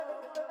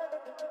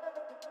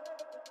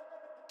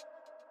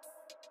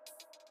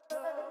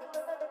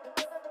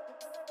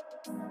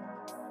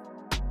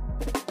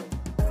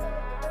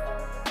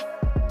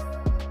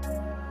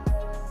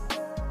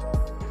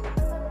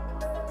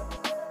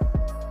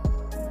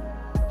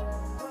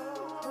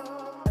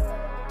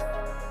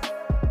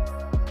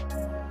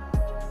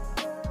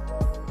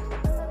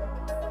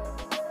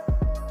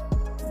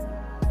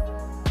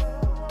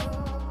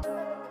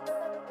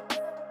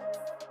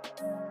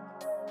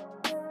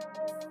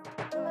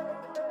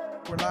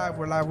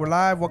We're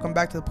live. Welcome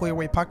back to the Pull Your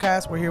Weight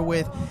podcast. We're here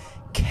with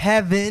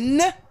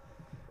Kevin,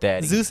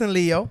 Daddy, Zeus, and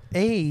Leo.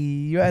 Hey,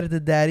 you added the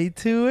daddy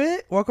to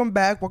it. Welcome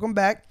back.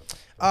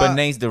 but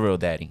Nate's the real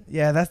daddy.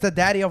 Yeah, that's the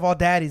daddy of all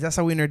daddies. That's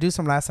how we introduced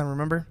him last time,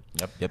 remember?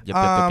 Yep.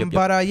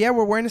 But yeah,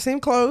 we're wearing the same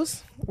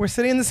clothes. We're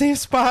sitting in the same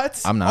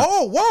spots. I'm not.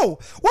 Oh,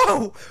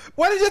 whoa.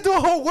 Why did you do a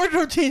whole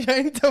wardrobe change?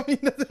 I didn't tell me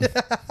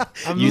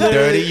nothing. You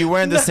dirty. You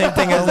wearing the same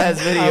thing as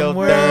last video. I'm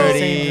wearing the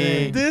same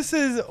Dirty. thing. This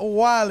is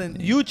wildin'.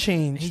 You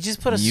changed. He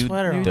just put a You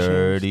sweater on.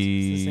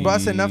 dirty. Bro,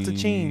 that's enough to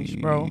change,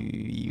 bro.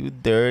 You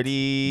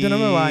dirty. Yo no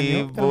me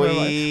baño.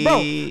 Boy.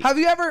 Bro, have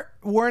you ever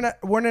worn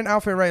an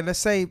outfit, right? Let's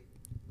say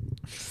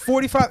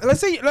 45. Let's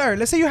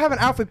say you have an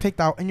outfit picked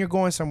out and you're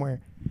going somewhere.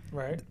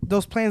 Right.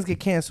 Those plans get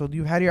canceled.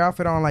 You had your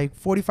outfit on like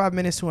 45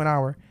 minutes to an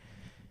hour.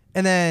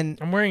 And then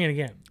I'm wearing it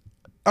again.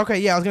 okay,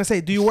 yeah, I was going to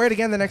say, do you wear it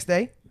again the next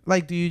day?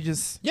 Like, do you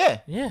just Yeah.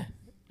 Yeah.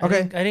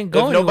 Okay. I didn't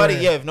go anywhere.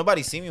 If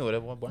nobody see me with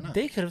it, why not?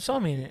 They could have saw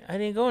me in it. I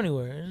didn't go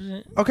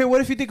anywhere. Okay,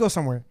 what if you did go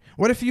somewhere?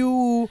 What if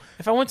you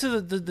If I went to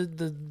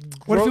the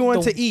What if you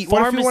went the to eat?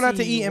 What if you went out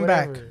to pharmacy, eat and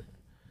back? whatever.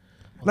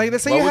 like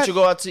let's say Why you would had you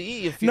go out to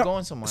eat if you're No,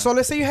 going somewhere? So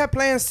let's say you had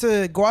plans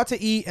to go out to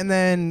eat and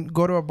then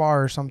go to a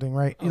bar or something,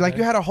 right? Like Okay.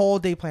 you had a whole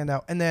day planned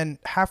out, and then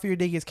half of your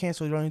day gets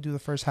canceled. You only do the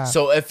first half.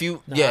 So if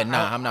you, Nah,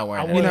 I'm not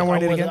wearing I it. You're not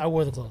wearing it again? I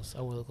wore the clothes.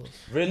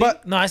 Really?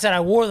 But No, I said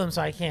I wore them,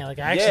 so I can't. Like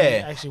I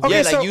actually. Okay,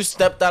 yeah, so- like you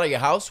stepped out of your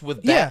house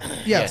with Yeah,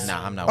 that. yes. Yeah,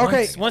 nah, I'm not Okay.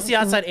 wearing it. Once the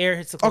outside air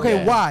hits the clothes. Okay,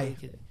 Yeah. why?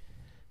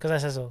 Because I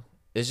said so.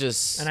 It's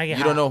just And I get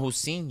you don't hot. know who's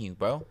seen you,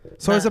 bro.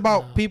 So it's Nah,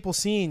 about no. people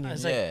seeing you.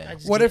 It's Yeah. I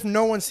just What get- if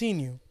no one's seen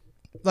you?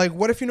 Like,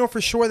 what if you know for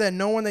sure that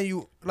no one that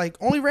you like,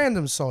 only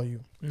randoms saw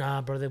you?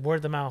 Nah, bro. They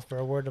word of mouth,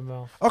 bro. Word of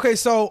mouth. Okay,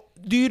 so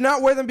do you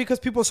not wear them because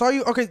people saw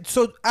you? Okay,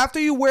 so after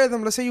you wear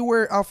them, let's say you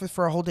wear outfit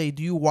for a whole day,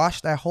 do you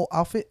wash that whole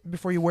outfit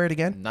before you wear it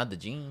again? Not the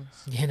jeans.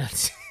 Yeah,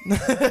 not.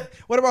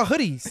 What about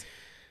hoodies?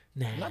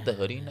 Nah. Not the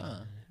hoodie, nah.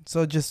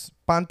 So just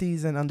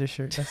panties and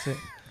undershirt. That's it.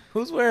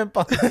 Who's wearing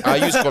pants? I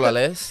use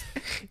colales.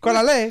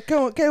 Colale.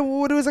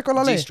 What is a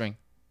colale? G-string.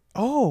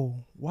 Oh,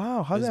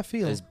 wow. How does that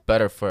feel? It's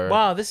better for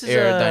Wow, this is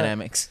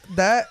aerodynamics.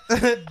 That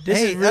This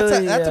hey, is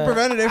really, that's a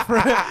preventative.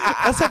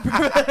 That's a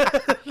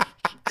preventative.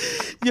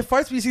 Your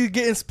fart species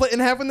getting split in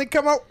half when they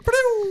come out.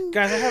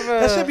 Guys, I have a.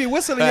 That should be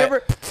whistling. You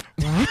ever?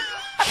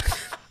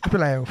 Be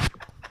like,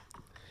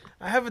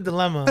 I have a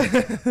dilemma.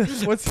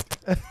 what's?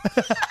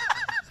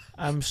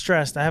 I'm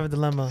stressed. I have a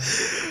dilemma.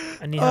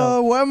 I need help.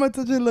 Oh, why am I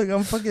touching? Look,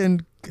 I'm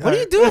fucking. What are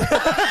you doing?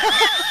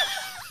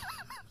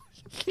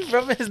 He's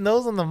rubbing his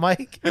nose on the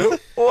mic.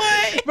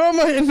 What? Bro,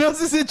 my nose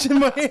is itching.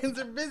 My hands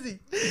are busy.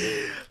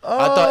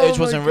 I thought itch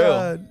my wasn't real.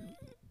 God.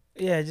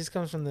 Yeah, it just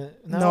comes from the.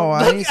 No,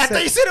 I Look, ain't I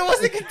thought you said it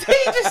wasn't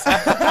contagious.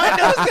 My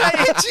nose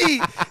got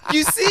itchy.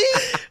 You see?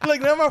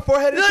 Look, now my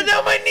forehead is. No,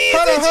 now my knee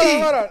Hold is on, hold itchy.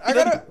 on,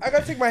 hold on. I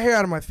gotta take my hair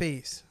out of my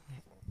face.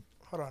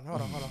 Hold on.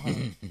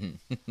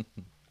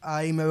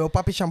 Ahí me veo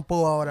papi shampoo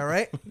ahora,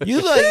 right?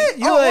 You like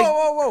you Oh, like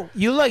whoa.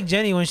 you like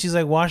Jenny when she's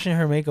like washing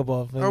her makeup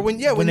off. Or when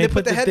they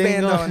put the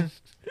thing headband on.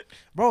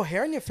 Bro,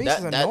 hair on your face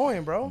is That-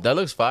 annoying, bro. That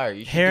looks fire.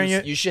 You should, Hair in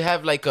your- you should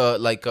have like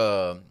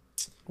a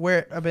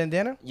Wear a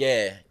bandana?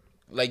 yeah,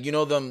 like you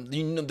know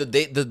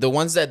the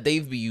ones that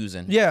Dave be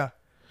using. Yeah.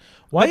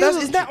 Why But you?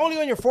 isn't that only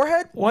on your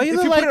forehead? Why you if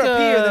look you put it like, up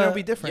here, then it'll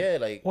be different. Yeah,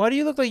 like Why do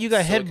you look like you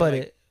got So it can, headbutted?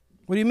 like-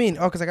 What do you mean?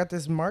 Oh, because I got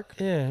this mark?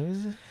 Yeah.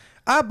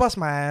 I bust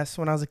my ass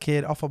when I was a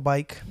kid off a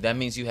bike. that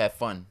means you have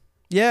fun.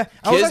 Yeah.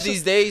 Kids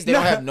these days they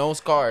don't Nah. have no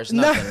scars,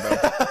 nothing,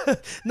 bro.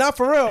 Not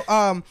for real.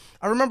 I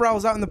remember I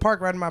was out in the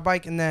park riding my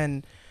bike, and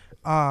then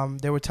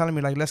they were telling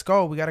me like, "Let's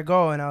go, we gotta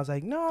go," and I was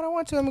like, "No, I don't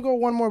want to. Let me go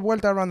one more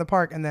vuelta around the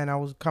park." And then I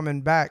was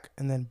coming back,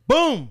 and then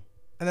boom,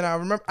 and then I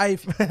remember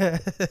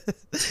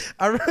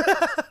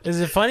Is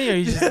it funny or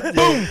you just?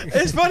 boom.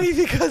 It's funny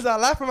because I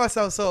laugh at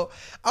myself. So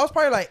I was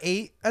probably like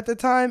 8 at the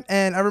time,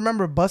 and I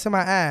remember busting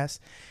my ass,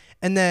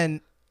 and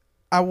then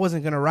I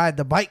wasn't gonna ride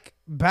the bike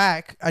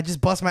back. I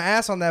just bust my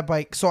ass on that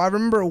bike. So I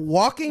remember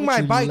walking my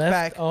You bike left-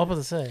 back. Oh, I was about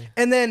to say.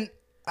 And then,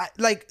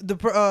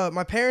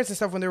 my parents and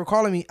stuff, when they were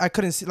calling me, I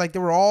couldn't see. Like, they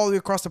were all the way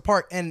across the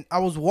park, and I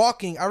was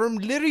walking. I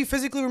literally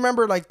physically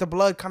remember like the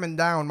blood coming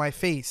down my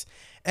face,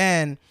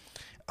 and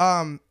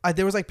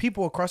there was like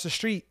people across the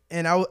street,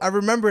 and I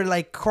remember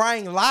like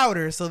crying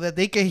louder so that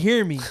they could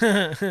hear me,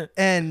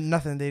 and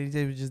nothing.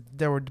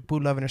 They were boo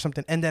loving or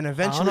something. And then I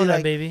eventually, don't know like,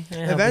 that, baby. I ain't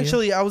helping you.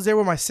 eventually, I was there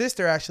with my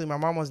sister. Actually, my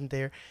mom wasn't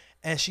there,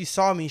 and she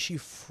saw me. She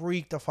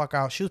freaked the fuck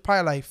out. She was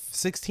probably like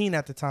 16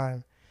 at the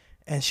time.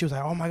 And she was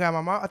like, "Oh my god,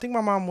 my mom! I think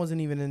my mom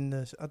wasn't even in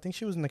this. I think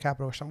she was in the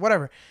Capitol or something.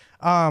 Whatever."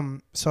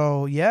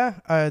 So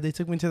yeah, they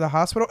took me to the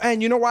hospital.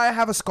 And you know why I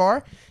have a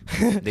scar?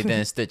 They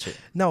didn't stitch it.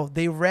 No,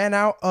 they ran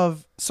out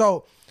of.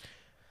 So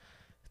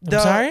I'm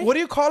sorry? what do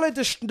you call it?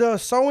 The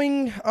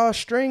sewing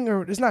string,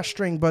 or it's not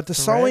string, but the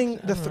sewing,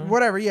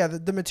 whatever. Yeah,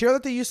 the material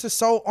that they used to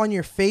sew on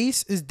your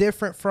face is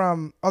different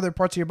from other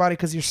parts of your body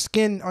because your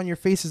skin on your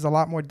face is a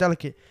lot more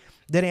delicate.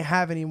 They didn't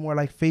have any more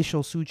like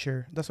facial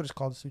suture. That's what it's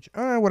called, suture.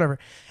 Whatever.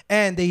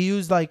 And they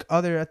used like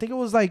other. I think it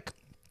was like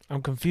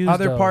I'm confused.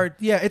 other though. part.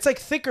 Yeah, it's like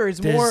thicker.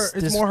 It's more.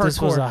 It's more hardcore. This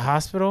was a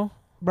hospital.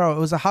 Bro, it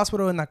was a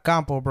hospital in the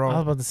Campo, I was bro.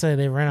 about to say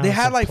they ran out. They of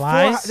had like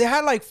supplies. they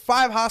had like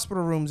 5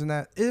 hospital rooms in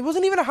that. It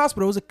wasn't even a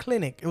hospital. It was a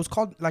clinic. It was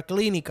called La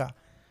Clínica,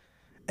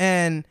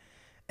 and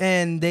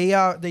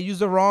they used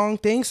the wrong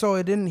thing, so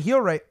it didn't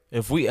heal right.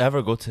 If we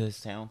ever go to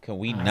this town, can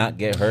we not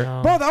get hurt?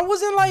 No. Bro, that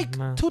was in like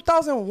No.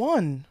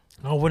 2001.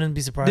 I wouldn't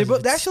be surprised. They, if but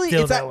it's actually,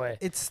 still it's that way.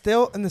 it's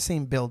still in the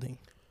same building,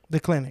 the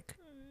clinic.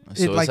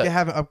 So it's Like they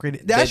haven't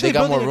upgraded. they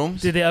got more building it-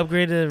 rooms. Did they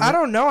upgrade it? I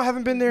don't know. I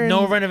haven't been there.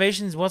 No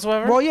renovations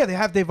whatsoever. Well, yeah, they've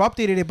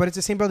updated it, but it's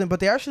the same building.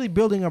 But they're actually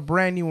building a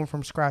brand new one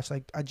from scratch.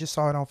 Like I just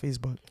saw it on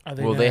Facebook. Are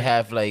Will gonna- they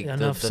have like the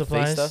enough face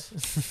supplies?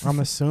 stuff?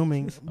 I'm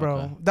assuming, bro.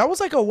 Okay. That was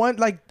like a one.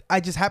 Like I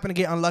just happened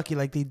to get unlucky.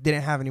 Like they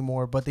didn't have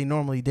anymore, but they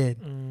normally did.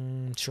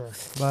 Sure.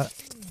 But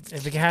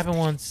If it can happen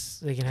once,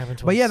 they can happen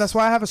twice. But yeah, that's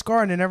why I have a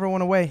scar and it never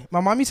went away. My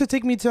mom used to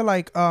take me to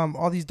like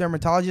all these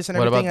dermatologists and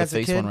What everything about as the a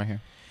face kid. one right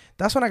here?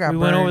 That's when I got we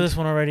burned. went over this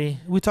one already.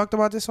 We talked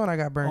about this one. I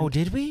got burned. Oh,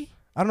 did we?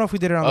 I don't know if we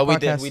did it on Oh, the we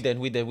podcast.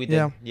 did.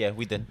 Yeah. Yeah,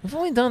 we did. We've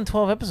only done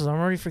 12 episodes. I'm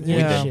already forgetting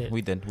Yeah. shit.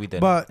 We did.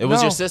 But it was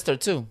no. your sister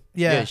too.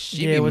 Yeah.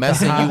 she Yeah, be with the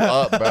messing you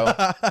hot-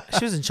 up, bro.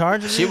 She was in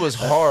charge. Of She it? was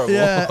horrible.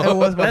 Yeah, it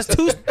was. My That's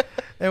two.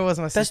 It was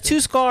my That's sister. 2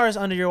 scars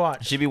under your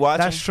watch. She be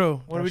watching. That's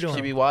true. What are we That's doing?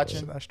 She be true.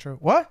 watching. That's true.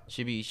 What?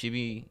 She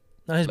be.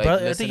 No, his Like,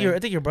 brother. listening? I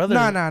think your brother.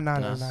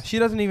 No. She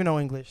doesn't even know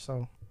English,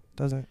 so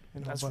doesn't.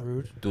 You know, That's but-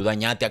 rude. Tú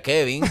dañaste a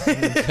Kevin.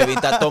 Kevin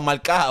está todo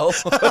marcado.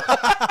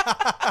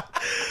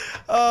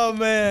 Oh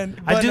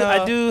man. I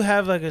But, do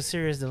have like a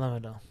serious dilemma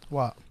though.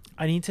 What?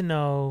 I need to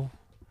know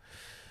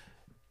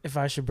if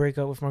I should break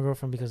up with my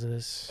girlfriend because of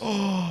this.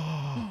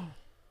 Yo.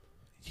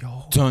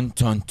 Dun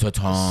dun dun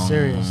dun.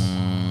 Serious.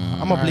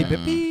 I'm gonna bleep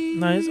it. Beep.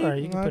 No, it's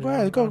alright. You can put Go it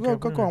ahead. on. Go. I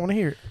don't care. I want to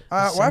hear it. Listen,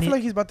 Well, I I feel need-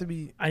 like he's about to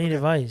be. I need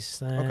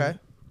advice. Okay.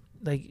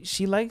 Like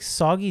she likes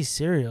soggy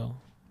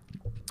cereal.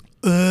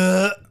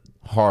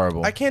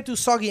 Horrible. I can't do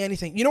soggy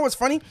anything. You know what's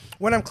funny?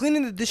 When I'm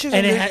cleaning the dishes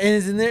And and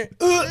it's in there.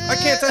 I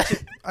can't touch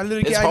it. I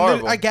literally, It's I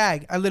horrible.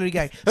 gag. I literally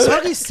gag.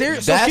 Soggy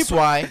cereal. That's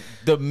why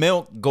the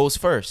milk goes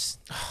first.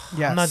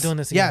 Yes. I'm not doing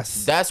this again.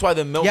 Yes. That's why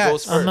the milk Yes.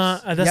 goes 1st I'm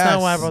not. That's Yes.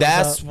 not why I brought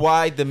That's this up.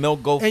 why the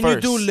milk goes And first.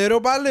 you do little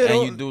by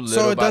little, And you do so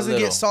little it by doesn't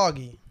little. get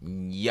soggy.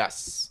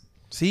 Yes.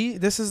 See,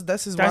 this is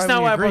That's why not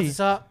we why I brought agree. this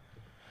up.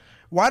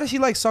 Why does she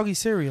like soggy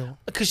cereal?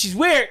 Because she's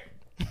weird.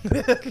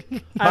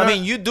 I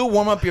mean, you do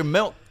warm up your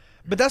milk.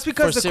 But that's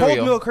because For the cold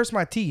cereal. milk hurts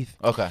my teeth.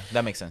 Okay,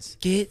 that makes sense.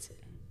 Get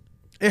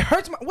It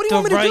hurts my. What do you the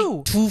want me right to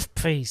do?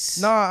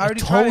 toothpaste. No, I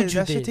already told tried it. you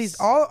That shit this. tastes.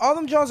 All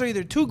them Johns are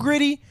either too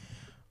gritty,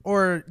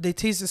 or they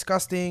taste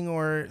disgusting,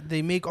 or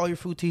they make all your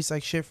food taste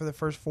like shit for the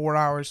first 4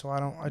 hours. So I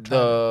don't. I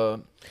try.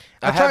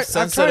 I have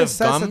sensitive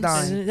gums,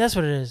 Sensodyne. That's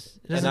what it is.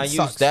 It and doesn't I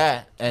suck. use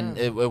that, and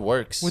it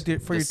works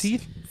for your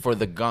teeth. For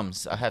the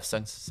gums, I have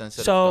sensitive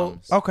So-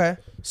 gums. Okay.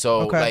 So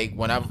okay. like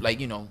when I'm like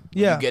when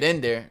Yeah. you get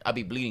in there, I'll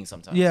be bleeding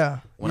sometimes. Yeah.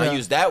 When yeah. I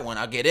use that one,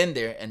 I get in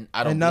there and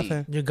I don't and bleed.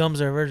 nothing. Your gums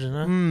are a virgin,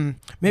 huh?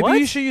 Maybe What?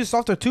 you should use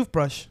softer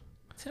toothbrush.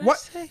 Did I What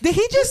say? did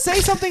he just say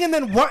something and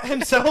then what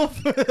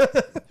himself?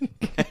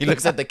 He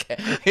looks at the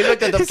he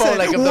looked at the He phone said,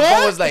 like if the "What?"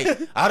 phone was like,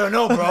 I don't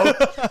know, bro.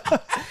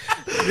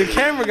 The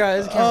camera guy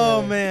is.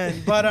 Oh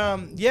man, but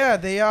yeah,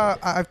 they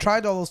I've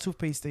tried all those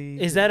toothpaste.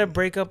 Is that a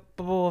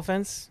breakupable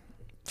offense?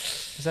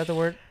 Is that the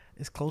word?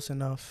 It's close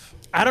enough.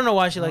 I don't know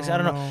why she likes it. I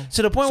don't know. No.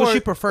 To the point So where she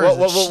prefers what, it.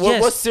 what, what,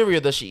 Yes. what cereal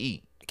does she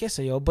eat? I guess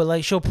so, yo. But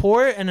like she'll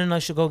pour it and then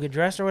like she'll go get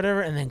dressed or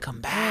whatever and then come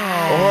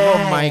back.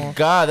 Oh my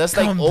god, that's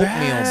like Come oatmeal,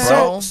 back.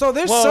 bro. So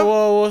there's Whoa, some.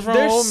 whoa, what's wrong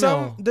There's with some.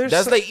 oatmeal? There's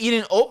That's some, like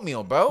eating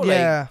oatmeal, bro.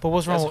 yeah. But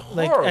what's wrong? That's With,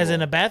 like as in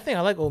horrible. a bad thing?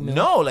 I like oatmeal.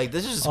 No, like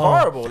this is Oh.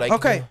 horrible. Like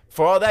Okay.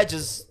 for all that,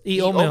 just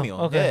Eat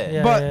oatmeal. Okay,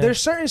 yeah. But there's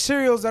certain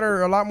cereals that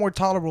are a lot more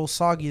tolerable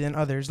soggy than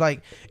others.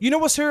 Like, you know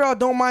what cereal I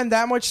don't mind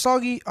that much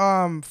soggy?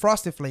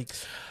 Frosted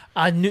Flakes.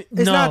 I knew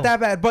It's no, not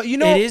that bad, but you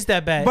know it is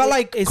that bad. But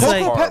like it's Cocoa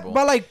like horrible.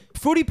 but like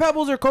Fruity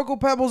Pebbles or Cocoa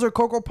Pebbles or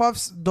Cocoa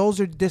Puffs, those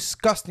are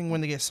disgusting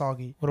when they get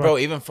soggy. what Bro,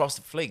 even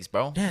Frosted Flakes,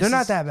 bro. Yes, They're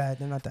not it's- that bad.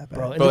 They're not that bad.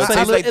 Bro, it Bro, looks it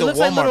tastes like it the looks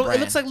like Walmart little. It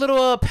brand. looks like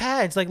little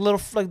pads, like little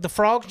like the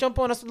frogs jump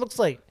on. That's what it looks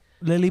like.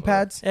 Lily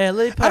pads. Yeah,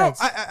 lily pads.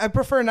 I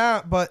prefer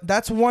not, but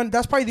that's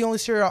probably the only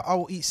cereal I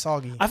will eat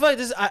soggy. I feel like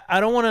this. I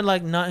don't want to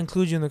like not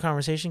include you in the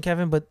conversation,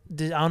 Kevin. But I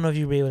don't know if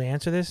you'll be able to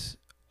answer this.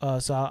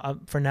 So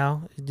for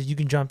now, you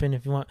can jump in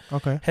if you want.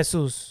 Okay.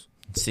 Jesus,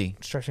 See,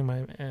 stretching my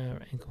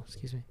ankle.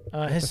 Excuse me.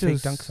 The fake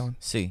Jesus, dunks on.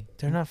 see.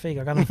 they're not fake.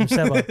 I got them from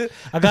Seba.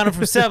 I got them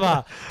from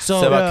Seba.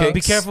 So Seba be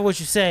cakes. careful what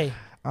you say.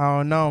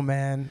 Oh no,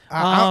 man.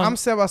 Um, I'm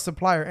Seba's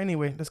supplier.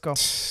 Anyway, let's go.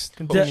 The-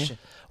 Continue.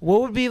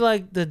 What would be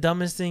like the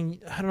dumbest thing?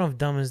 I don't know if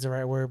dumb is the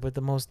right word, but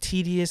the most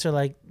tedious or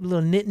like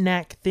little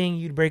knick-knack thing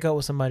you'd break up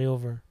with somebody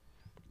over.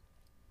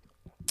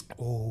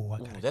 Oh,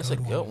 Ooh, that's a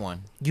good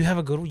one. You have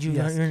a good one.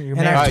 Yes. You're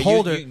And I married.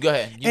 told her- Go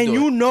ahead. and do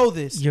you it. know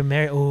this. You're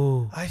married.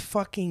 Ooh. I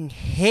fucking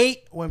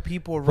hate when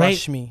people Wait.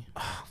 rush me.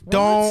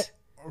 Don't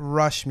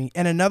rush me.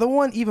 And another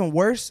one, even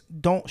worse,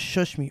 don't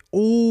shush me.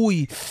 Ooh,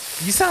 You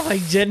sound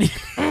like Jenny.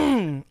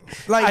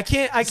 Like I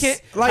can't like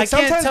I can't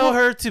sometimes tell we'll-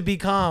 her to be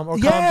calm or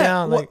calm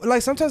down.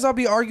 like sometimes I'll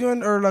be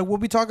arguing or like we'll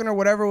be talking or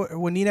whatever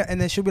with Nina, and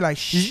then she'll be like,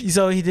 "Shh."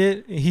 So he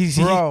did. He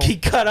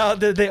cut out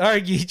that they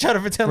argue. He tried to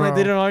pretend like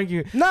they didn't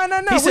argue. No.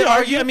 He said We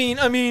argue. I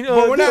mean.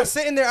 But we're not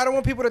sitting there. I don't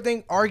want people to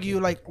think argue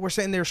like we're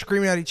sitting there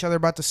screaming at each other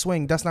about the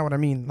swing. That's not what I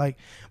mean. Like,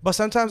 but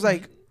sometimes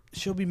like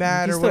she'll be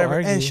mad or whatever,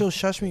 and she'll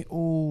shush me.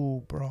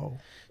 Ooh, bro.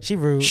 She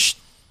rude. Shh.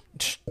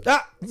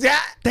 Ah,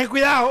 ten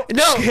cuidado.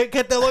 No. Que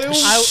te doy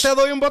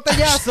un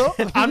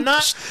botellazo. I'm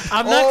not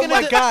Oh gonna.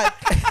 my god,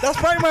 that's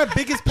probably my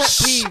biggest pet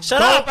peeve. Shut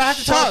Don't up! I have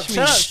to talk. shush me.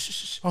 Shut up.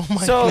 Shh. Oh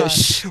my So-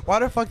 god. Why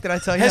the fuck did I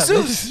tell you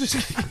Jesus.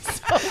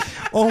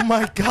 that? Oh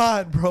my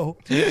god, bro.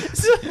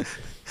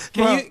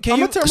 Can Bro, you? Can I'm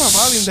you gonna turn my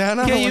volume down.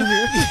 I Can don't you?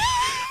 wanna hear.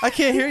 I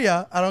can't hear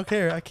ya. I don't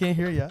care. I can't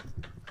hear ya.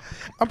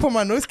 I'm putting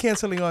my noise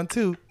canceling on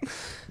too.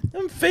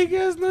 I'm fake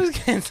ass noise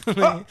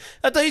canceling.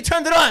 I thought you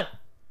turned it on.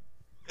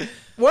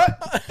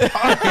 What?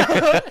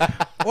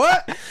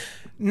 What?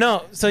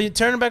 No, so you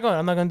turn it back on.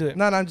 I'm not gonna do it.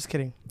 No, I'm just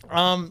kidding.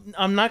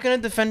 I'm not gonna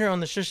defend her on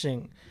the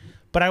shushing,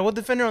 but I will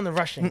defend her on the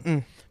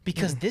rushing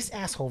because this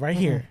asshole right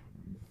here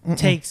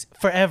takes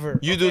forever.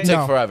 You do take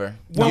No. forever.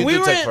 When you we do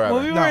were take in, forever.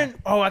 when we were No. in,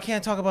 I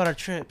can't talk about our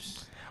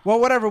trips. Well,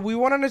 whatever. We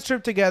went on a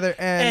trip together,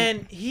 and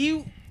And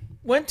he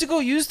went to go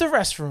use the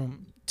restroom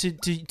to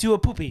do a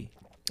poopy.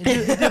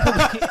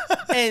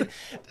 And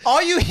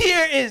all you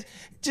hear is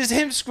just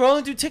him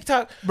scrolling through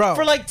TikTok Bro.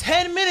 for like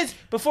 10 minutes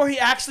before he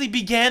actually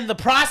began the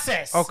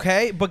process.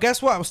 okay, but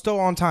guess what? I was still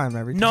on time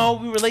every time. No,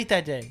 we were late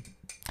that day.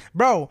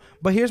 Bro,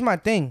 but here's my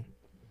thing.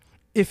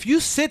 If you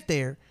sit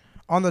there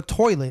on the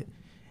toilet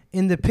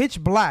in the pitch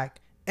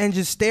black and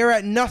just stare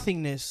at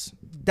nothingness,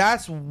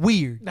 that's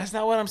weird. That's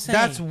not what I'm saying.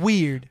 That's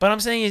weird. But I'm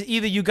saying is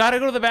either you gotta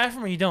go to the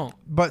bathroom or you don't.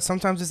 But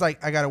sometimes it's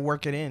like I gotta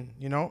work it in,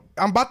 you know?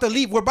 I'm about to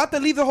leave. We're about to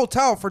leave the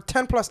hotel for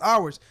 10 plus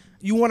hours.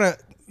 You wanna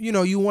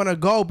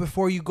go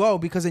before you go,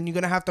 because then you're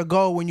gonna have to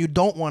go when you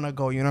don't wanna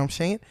go, you know what I'm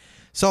saying?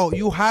 So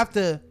you have to,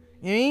 you know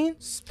what I mean?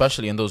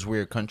 Especially in those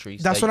weird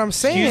countries. That's like, what I'm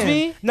saying. Excuse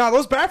me? No,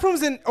 those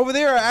bathrooms over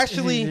there are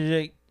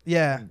actually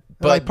yeah.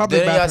 But like public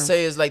didn't y'all bathrooms.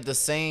 say it's like the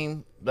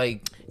same,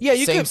 like Yeah,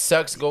 you same could-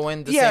 sex go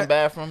in the Yeah, same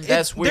bathroom?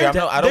 That's weird.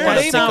 they're- I don't they're want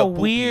to That's take a not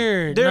poopy.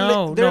 weird. They're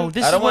No, li- they're- no.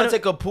 This I is don't what want it- to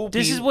take a poopy.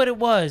 This is what it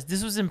was.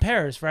 This was in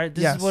Paris, right?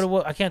 This Yes. is what it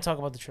was. I can't talk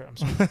about the trip. I'm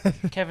sorry.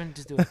 Kevin,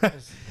 just do it.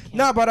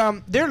 No,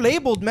 but they're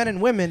labeled men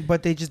and women,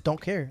 but they just don't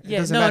care. It Yeah,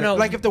 doesn't no, matter. no.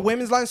 Like if the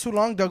women's line's too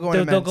long, they'll go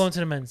They'll, in. they'll go into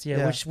the men's. Yeah,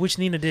 Yeah. which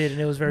Nina did,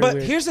 and it was very But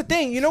weird. here's the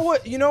thing. You know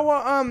what?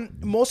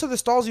 Most of the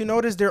stalls, you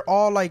notice, they're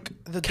all like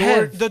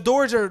Kev. the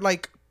doors are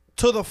like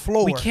to the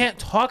floor. we can't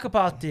talk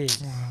about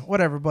this.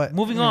 Whatever. But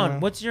Moving you on. know.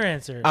 What's your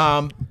answer?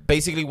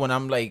 Basically when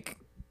I'm like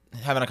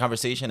having a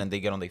conversation and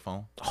they get on their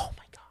phone. Oh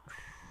my god.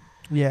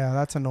 Yeah,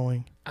 that's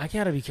annoying. I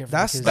gotta be careful.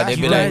 That's- because But that's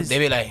you rude. guys- they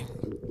be like,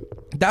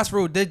 That's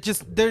rude.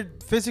 They're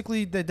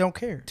physically they don't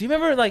care. Do you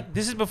remember, like,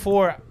 this is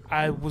before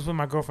I was with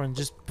my girlfriend,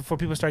 just before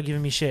people started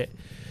giving me shit.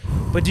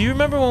 But do you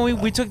remember when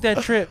we took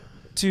that trip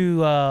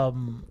to,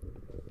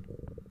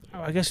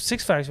 I guess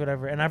Six Flags,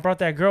 whatever, and I brought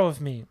that girl with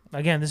me.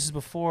 Again, this is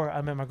before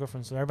I met my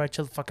girlfriend, so everybody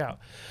chill the fuck out.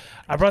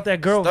 I brought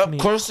that girl stop with me.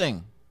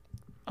 cursing.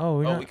 Oh,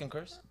 we're Oh, not. we can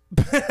curse?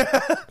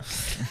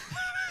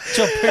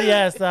 Your pretty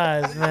ass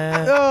eyes,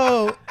 man.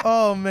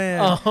 Oh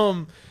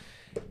man.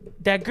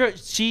 That girl,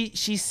 she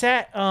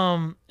sat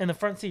in the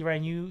front seat, right?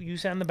 And you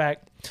sat in the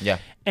back. Yeah.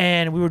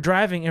 And we were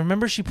driving, and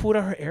remember she pulled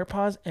out her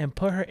AirPods and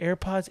put her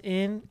AirPods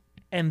in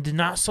and did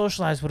not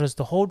socialize with us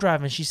the whole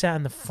drive, and she sat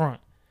in the front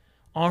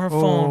on her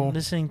phone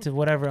listening to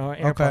whatever on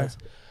her AirPods.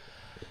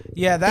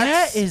 Yeah,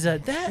 That is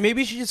a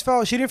maybe she just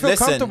felt she didn't feel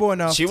comfortable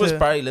enough. She was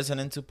probably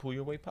listening to Pull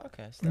Your Weight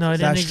podcast. No, it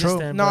didn't That's exist true.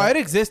 then. No, bro. it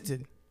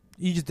existed.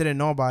 You just didn't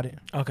know about it.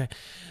 Okay.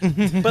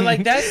 But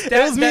like that's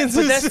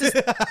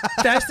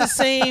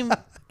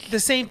the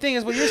same thing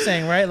as what you're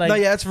saying, right? Like No,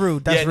 yeah, that's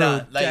rude. That's yeah,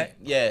 rude. like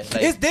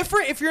It's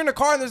different if you're in a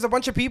car and there's a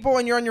bunch of people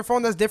and you're on your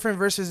phone. That's different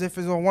versus if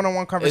it's a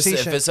one-on-one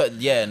conversation.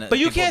 But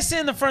you can't sit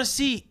in the front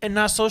seat and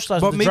not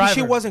socialize But with the maybe driver.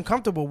 she wasn't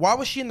comfortable. Why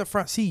was she in the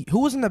front seat? Who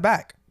was in the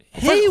back?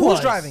 He Who was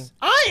was driving?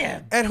 I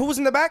am. And who was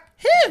in the back?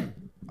 Him.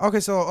 Okay,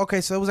 so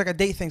it was like a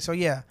date thing. So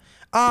yeah,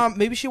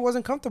 maybe she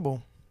wasn't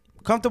comfortable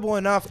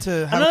enough to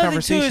have a Another thing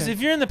conversation. too is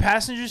if you're in the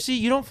passenger seat,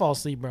 you don't fall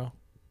asleep, bro.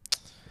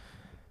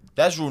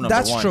 That's rule number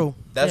That's one. true.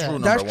 That's Yeah. rule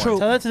number That's one. true.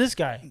 Tell that to this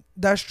guy.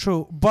 That's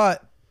true,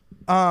 but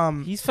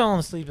He's falling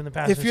asleep in the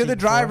passenger seat. if you're the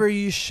before. driver,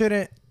 you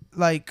shouldn't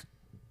like.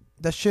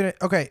 That shouldn't.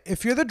 Okay,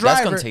 if you're the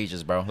That's driver,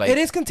 contagious, bro. Like it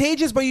is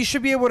contagious, but you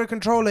should be able to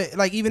control it.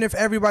 Like even if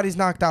everybody's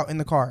knocked out in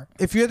the car,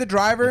 if you're the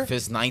driver, if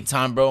it's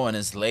nighttime, bro, and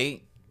it's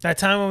late. That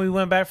time when we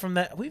went back from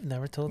that, we've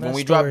never told that When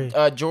we story.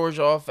 dropped George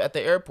off at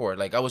the airport,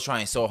 like I was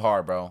trying so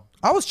hard, bro.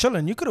 I was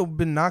chilling. You could have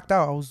been knocked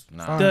out. I was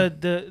Nah. fine.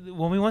 the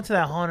when we went to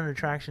that haunted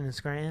attraction in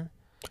Scranton,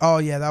 Oh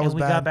yeah, that and was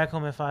we bad. got back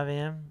home at 5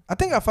 a.m. I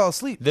think I fell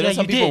asleep. Didn't Yeah,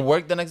 some you people did.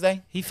 work the next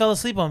day? He fell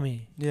asleep on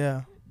me,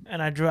 Yeah.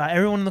 and I drove.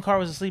 Everyone in the car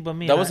was asleep but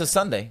me. That and was I- a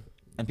Sunday,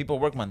 and people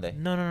work Monday.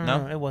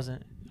 No, it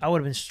wasn't. I would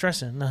have been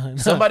stressing. No.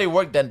 Somebody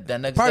worked that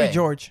next Probably day.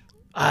 George.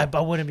 I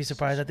wouldn't be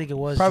surprised. I think it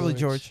was Probably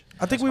George.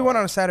 I think we went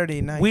on a Saturday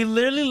night. We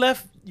literally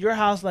left your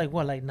house like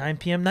what, like 9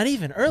 p.m. Not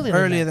even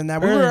Earlier than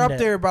that. We were up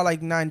there about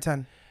like 9,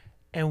 10.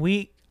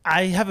 And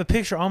I have a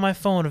picture on my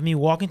phone of me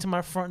walking to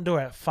my front door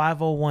at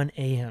 5:01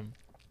 a.m.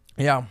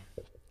 Yeah,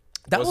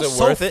 that was it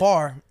so worth it?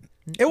 far.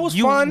 It was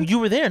fun. You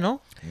were there,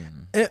 no?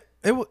 It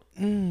was.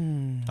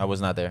 I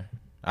was not there.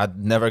 I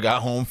never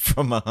got home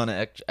from a hunting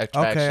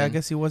attraction. Okay, I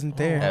guess he wasn't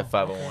there. At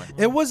 5:01.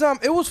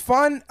 It was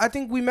fun. I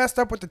think we messed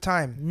up with the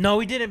time. No,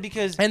 we didn't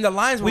because And the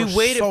lines were we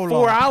waited so 4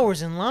 long.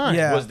 hours in line.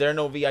 Yeah. Was there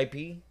no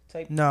VIP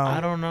type? No, I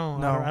don't know.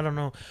 No. I don't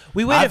know.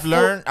 We waited.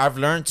 I've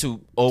learned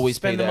to always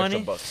Spend pay the the money?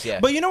 extra bucks. Yeah.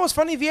 But you know what's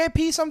funny?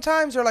 VIP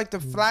sometimes or like the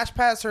Flash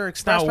Pass or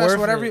Express not Pass or worth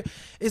whatever. it.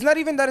 It's not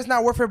even that it's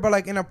not worth it, but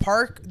like in a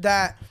park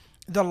that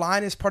the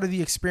line is part of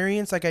the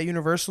experience. Like at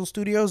Universal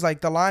Studios, like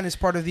the line is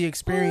part of the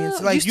experience.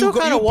 Well, like you still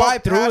kinda you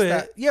walk through bypass it.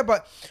 that. Yeah,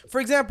 but for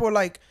example,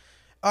 like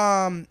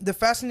the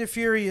Fast and the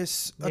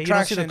Furious Yeah, you don't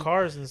attraction. see the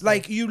cars and stuff.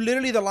 Like you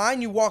literally the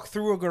line you walk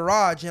through a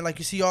garage and like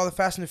you see all the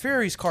Fast and the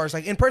Furious cars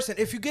like in person.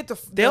 If you get the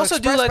also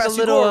do Express like a Pass,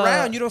 little, you go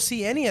around, you don't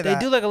see any of they that.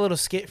 do like a little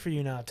skit for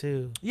you now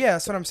too. Yeah,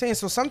 that's what I'm saying.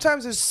 So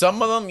sometimes it's.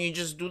 Some of them you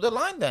just do the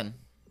line then.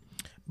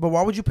 But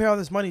why would you pay all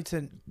this money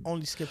to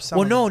only skip some?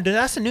 Well, of no, them?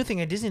 that's the new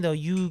thing at Disney though.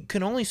 You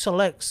can only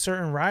select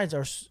certain rides,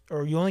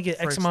 or you only get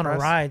For X amount of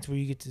Express? rides where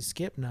you get to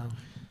skip now.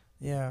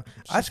 Yeah,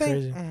 It's I just think.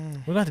 crazy.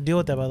 We're gonna have to deal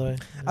with that, by the way.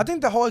 I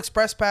think the whole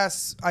Express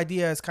Pass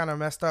idea is kind of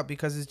messed up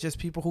because it's just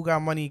people who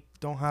got money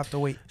don't have to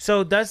wait.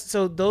 So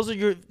those are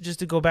your, just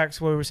to go back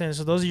to what we were saying.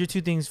 So those are your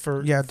two things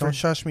for Yeah, for don't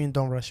shush me and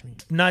don't rush me.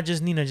 not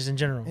just Nina, just in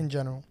general. In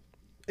general,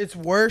 it's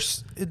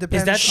worse. It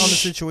depends that on the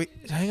shh? situation.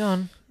 Hang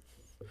on.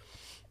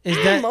 Is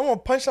I'm that gonna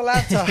punch the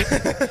laptop.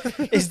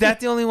 is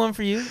that the only one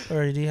for you,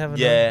 or do you have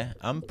another? Yeah,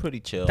 I'm pretty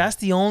chill. That's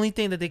the only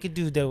thing that they could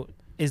do though.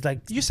 Is like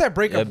You said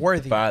breakup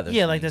worthy.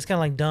 yeah, like that's kind of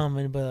like dumb,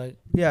 but like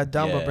Yeah,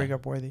 dumb but Yeah.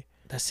 breakup worthy.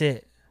 that's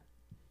it.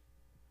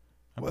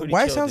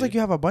 Why it sounds like you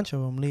have a bunch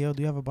of them, Leo?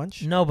 Do you have a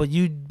bunch? No, but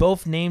you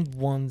both named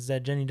ones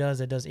that Jenny does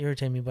that does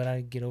irritate me, but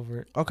I get over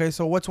it. Okay,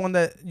 so what's one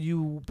that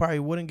you probably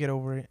wouldn't get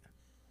over it?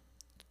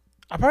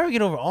 I probably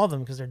get over all of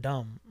them because they're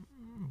dumb.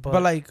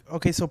 But like,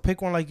 okay, so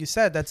pick one like you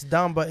said that's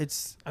dumb, but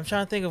it's I'm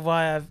trying to think of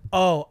why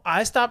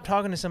I stopped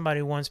talking to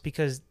somebody once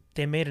because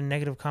they made a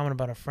negative comment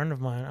about a friend of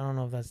mine. I don't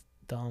know if that's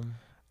dumb.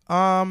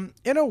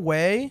 in a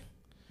way,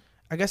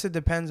 I guess it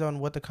depends on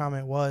what the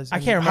comment was. I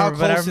and can't remember,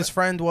 how but I close his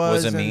friend was.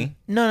 Was it and- me?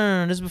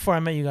 No. This is before I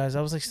met you guys.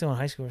 I was like still in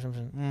high school or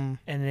something,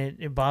 and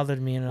it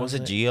bothered me. And I Was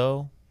was it like,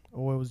 Gio?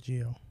 Oh, it was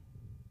Gio.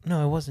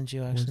 No, it wasn't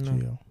Gio. It was Actually,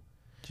 no.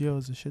 Gio. Gio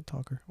is a shit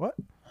talker. What?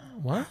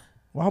 What?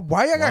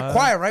 Why I got What?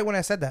 quiet right when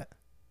I said that?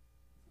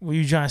 Were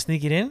you trying to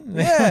sneak it in?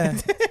 Yeah.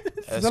 There's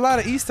That's a lot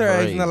of Easter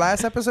eggs in the crazy.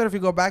 last episode. If you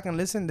go back and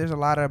listen, there's a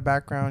lot of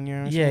background. You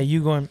know. Yeah,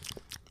 you going?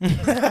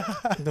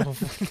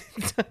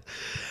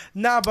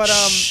 Nah, but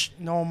Shh.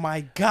 oh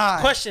my god.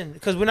 Question,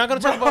 because we're not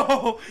gonna talk about.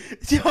 Bro,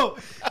 yo,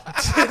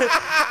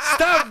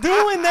 stop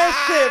doing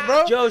that shit,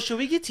 bro. Joe, should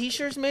we get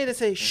T-shirts made that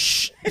say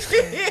 "Shh"?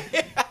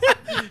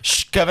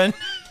 Shh, Kevin.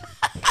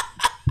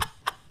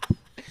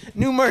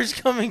 New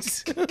merch coming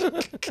soon.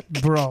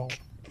 Bro.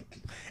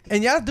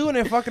 And y'all doing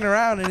it fucking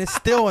around, and it's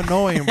still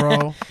annoying,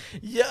 bro.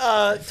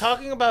 Yeah,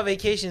 talking about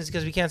vacations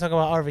because we can't talk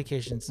about our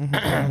vacations.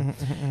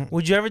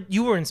 Would you ever?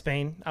 You were in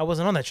Spain. I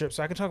wasn't on that trip,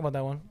 so I can talk about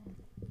that one.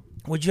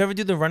 Would you ever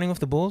do the running with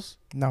the bulls?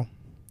 No.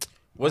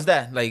 What's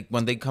that? Like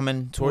when they come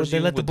in towards They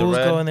you let the with bulls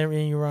red? go and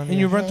you run. And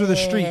you run through the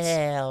streets.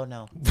 Hell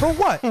no. For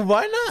what?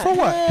 Why not? For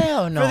what?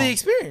 Hell no. For the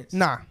experience.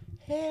 Nah.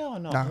 Hell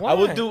no. Nah. Why? I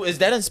would do. Is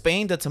that in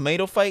Spain? The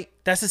tomato fight?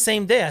 That's the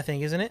same day, I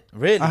think, isn't it?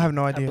 Really? I have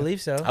no I idea. believe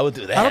so. I would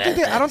do that. I don't think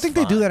they. I don't That's think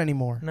they do fun. that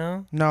anymore.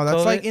 No, No, that's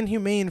COVID? like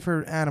inhumane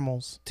for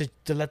animals. to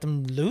let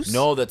them loose.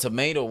 No, the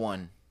tomato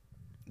one.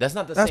 That's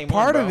not the That's same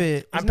part one, of bro.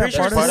 it. I'm Isn't pretty that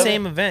sure part it's of the it?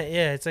 same event.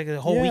 Yeah, it's like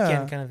a whole Yeah.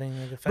 weekend kind of thing.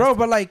 Like a Bro, festival.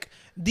 but like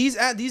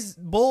these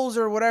bulls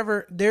or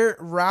whatever, they're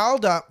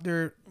riled up.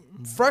 They're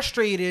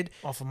frustrated,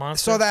 off a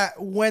monster. so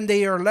that when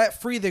they are let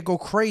free, they go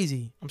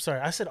crazy. I'm sorry,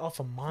 I said off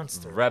a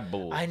monster. Red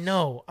Bull. I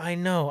know. I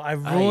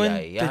ruined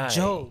Ay, the ay.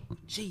 joke.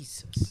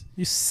 Jesus,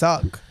 You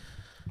suck.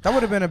 That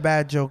would have been a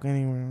bad joke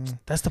anyway.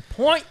 that's the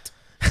point.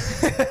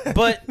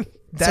 But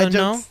Dad so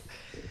no. jokes.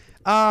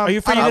 Are you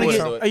afraid I you're don't gonna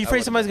think get? do it. Are you I afraid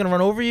wouldn't somebody's do it. gonna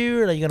run over you,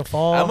 or are you gonna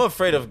fall? I'm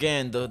afraid of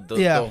getting the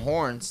Yeah.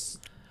 horns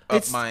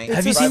It's- up my. it's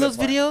Have you seen those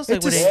private part. videos? Like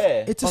It's where a, they,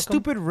 Yeah. it's a fuck 'em?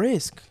 stupid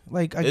risk.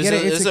 Like I It's get a,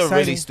 it. It's it's a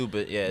exciting. really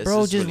stupid. Yeah, it's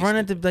bro, just really run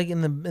stupid. at the like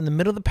in the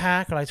middle of the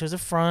pack or like towards the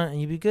front, and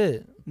you'd be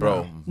good.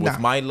 Bro, Nah. with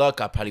my luck,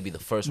 I'll probably be the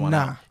first one Nah.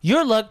 out.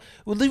 Your luck.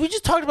 Well, we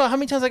just talked about how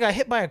many times I got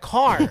hit by a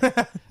car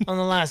on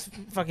the last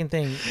fucking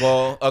thing.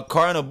 Well, a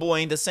car and a bull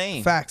ain't the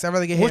same. Facts. I'd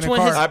rather get hit Which in a one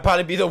car. hits- I'd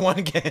probably be the one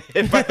getting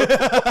hit by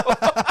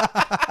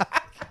the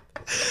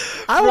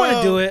I want to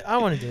Bro. do it. I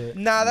want to do it.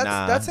 Nah,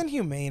 Nah. that's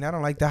inhumane. I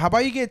don't like that. How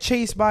about you get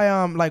chased by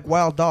like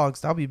wild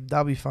dogs? That'll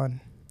be fun.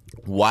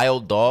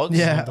 wild dogs.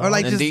 Yeah, or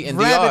like In just the- in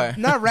rabid,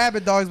 DR. not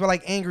rabid dogs, but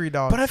like angry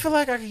dogs. But I feel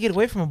like I could get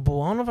away from a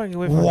bull. I don't know if I can get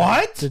away from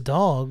What? the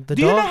dog. The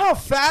Do dog. you know how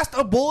fast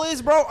a bull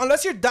is, bro?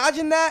 Unless you're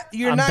dodging that,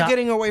 you're I'm not do-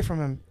 getting away from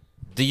him.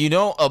 Do you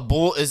know a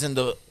bull is in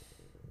the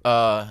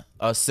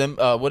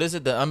What is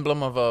it? The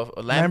emblem of a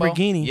Lambo?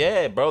 Lamborghini.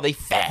 Yeah, bro, they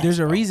fast. There's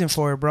a bro. reason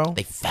for it, bro.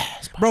 They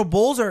fast, Bro,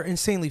 bulls are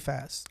insanely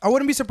fast. I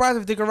wouldn't be surprised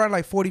if they could run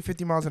like 40,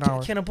 50 miles an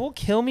hour. Can a bull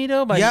kill me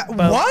though?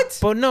 What?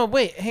 But no,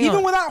 wait. Hang Even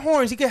on. without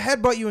horns, he could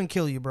headbutt you and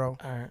kill you, bro.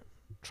 All right.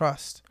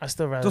 Trust. I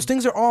still rather. Those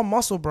things are all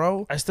muscle,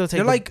 bro. I still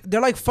take.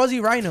 They're like fuzzy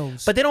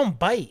rhinos. But they don't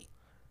bite.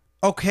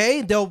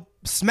 Okay, they'll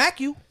smack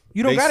you.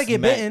 You don't They gotta get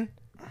smack. bitten,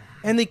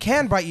 and they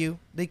can bite you.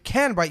 They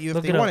can bite you if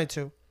Look they it up. wanted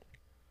to.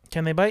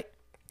 Can they bite?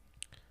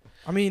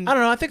 I mean, I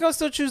don't know. I think I'll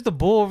still choose the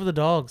bull over the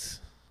dogs.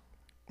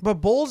 but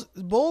bulls,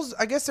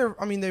 I guess they're.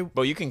 I mean, they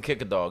Bro, you can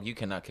kick a dog. You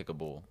cannot kick a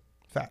bull.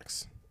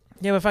 facts,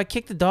 Yeah, but if I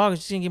kick the dog,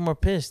 it's just gonna get more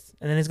pissed,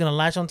 and then it's gonna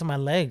latch onto my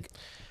leg.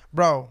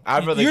 bro.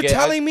 I'd rather You're get-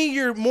 telling me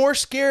you're more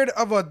scared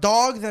of a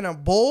dog than a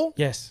bull?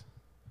 Yes.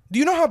 Do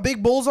you know how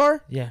big bulls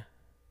are, Yeah.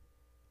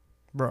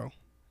 bro?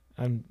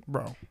 I'm.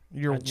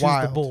 You're I choose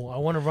wild. the bull. I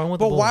want to run with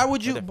the But bull. why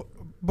would you?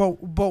 But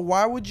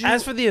why would you?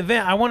 As for the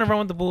event, I want to run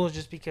with the bulls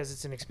just because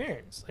it's an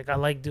experience. Like I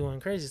like doing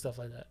crazy stuff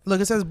like that. Look,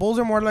 it says bulls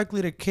are more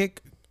likely to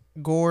kick,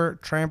 gore,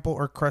 trample,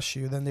 or crush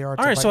you than they are.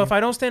 All right, so if I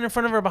don't stand in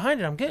front of her or behind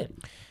it, I'm good.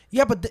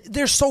 yeah, but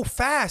they're so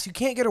fast, you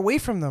can't get away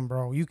from them,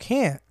 bro. You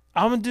can't.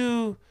 I'm gonna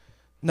do.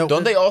 No,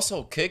 Don't they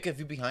also kick if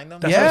you behind them?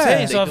 That's what I'm Yeah.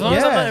 saying. So They as do. long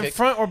as I'm Yeah. not in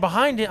front or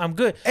behind it, I'm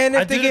good. And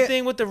if I they do get the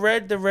thing with the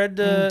red,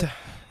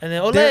 and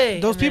then ole.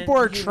 those and people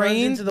then are he runs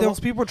trained. into the Those wall.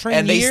 people train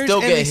And they years, still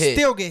and get they hit.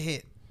 still get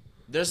hit.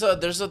 There's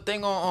a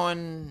thing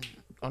on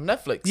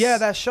Netflix. Yeah,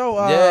 that show.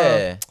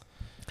 Yeah.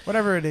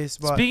 Whatever it is,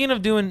 but Speaking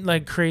of doing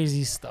like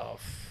crazy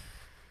stuff,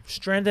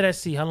 stranded at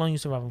sea. How long you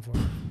surviving for?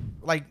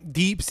 like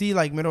deep sea,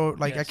 like middle,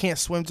 like I Yes. can't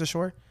swim to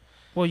shore.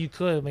 Well, you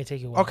could. It may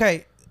take you a while.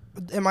 Okay,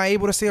 am I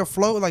able to stay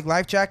afloat, like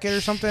life jacket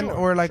or something, Sure,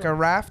 or like sure. a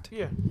raft?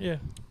 Yeah. Yeah.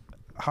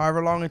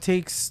 However long it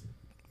takes,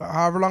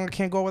 however long I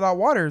can't go without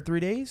water. 3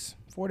 days,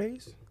 4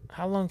 days,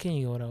 How long can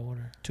you go without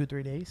water?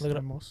 2-3 days. Look it at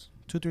up. most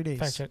 2-3 days.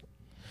 Fact check.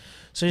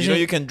 So You you're know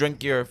saying- you can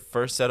drink your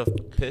first set of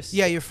piss?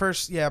 Yeah, your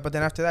first. Yeah, but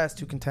then after that, it's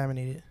too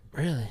contaminated.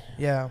 really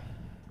Yeah.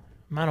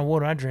 amount of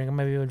water I drink, I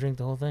might be able to drink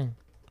the whole thing.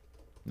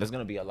 There's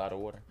going to be a lot of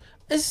water.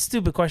 It's a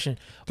stupid question.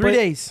 3 But-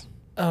 days.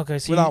 Okay,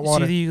 so Without you, so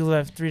water. you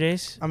left 3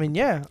 days. I mean,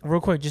 yeah. Real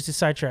quick, just to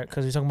sidetrack,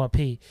 because we're talking about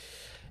pee.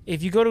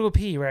 If you go to go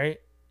pee, right,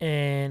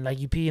 and like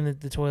you pee in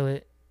the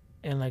toilet,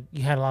 and like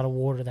you had a lot of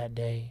water that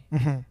day,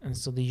 hmm and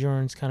so the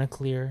urine's kind of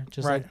clear,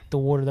 just Right. like the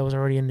water that was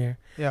already in there.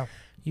 Yeah.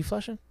 You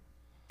flushing?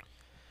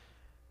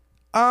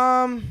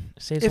 If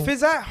Save some-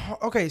 it's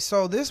okay,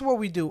 so this is what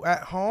we do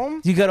at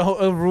home. you got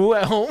a rule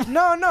at home.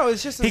 No,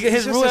 it's just His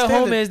it's just rule a at home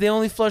standard. is they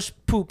only flush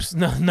poops.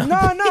 No.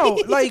 No,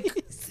 like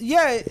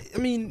yeah. I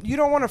mean, you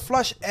don't want to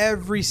flush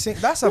every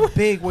single. That's a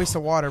big waste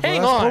of water, bro.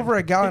 Hang That's on. over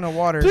a gallon of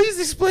water. Please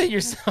explain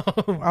yourself.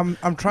 I'm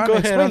trying Go to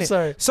ahead. explain I'm it.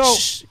 sorry. So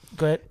Shh,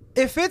 go ahead.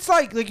 if it's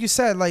like you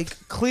said,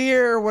 like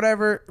clear or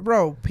whatever,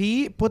 bro,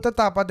 pee, put the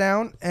tapa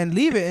down and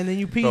leave it, and then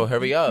you pee. Bro,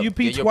 hurry up. You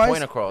pee Get your twice.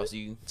 point across.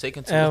 You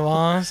taking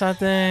too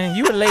Something.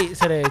 You were late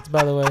today,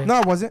 by the way. No,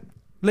 I wasn't.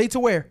 Late to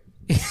where?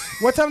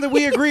 What time did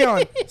we agree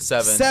on?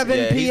 7. 7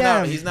 Yeah,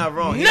 p.m. He's not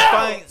wrong.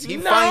 No! He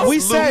No! finds We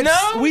loops. said-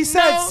 we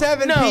said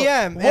 7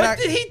 p.m. and What I-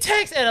 did he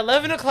text at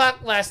 11 o'clock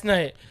last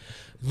night?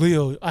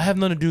 Leo, I have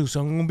nothing to do,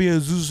 so I'm gonna be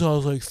at Zeus'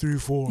 house like 3 or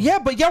 4. Yeah,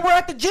 but yeah, we're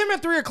at the gym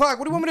at 3 o'clock.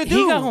 What do you want me to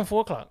do? He got home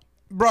 4 o'clock.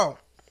 bro.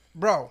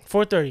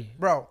 4:30.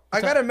 Bro, I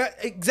got a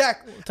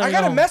exact. time I you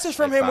got a home? message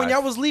from Like him when 5.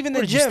 y'all was leaving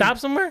the Did gym. you stop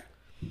somewhere?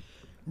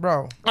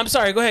 Bro? I'm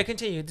sorry. Go ahead.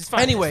 Continue. It's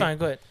fine. Anyway. It's fine.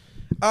 Go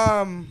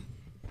ahead.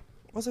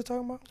 What's I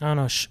talking about? I don't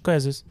know. Shh. Go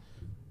ahead, Zeus.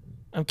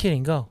 I'm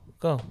kidding. Go.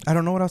 I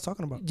don't know what I was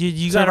talking about.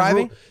 You got a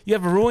Surviving? rule. You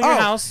have a rule in your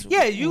house.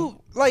 Yeah, you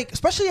like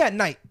especially at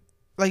night.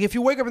 Like if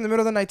you wake up in the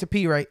middle of the night to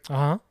pee, right? Uh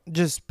huh.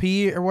 Just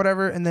pee or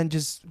whatever, and then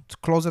just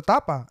close the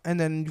tapa, and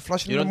then you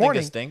flush it You in don't the think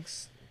morning. it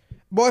stinks?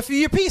 Well, if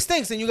your pee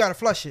stinks, then you gotta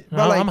flush it. But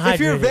No, like I'm if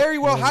you're hydrated. very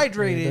well It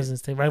hydrated, doesn't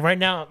stink. Right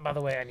now, by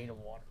the way, I need a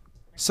water.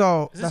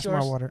 so Is this that's my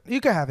yours? water. You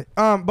can have it.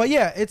 But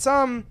yeah, it's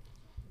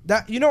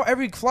that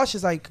every flush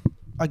is like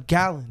a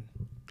gallon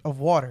of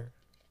water.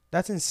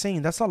 That's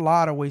insane. That's a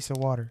lot of waste of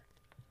water.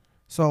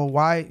 So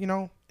why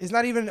it's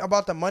not even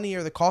about the money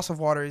or the cost of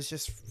water. It's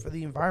just for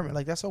the environment.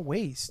 Like that's a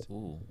waste.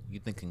 Ooh,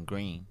 you thinking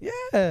green.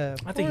 Yeah,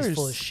 I think he's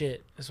full of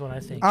shit. That's what I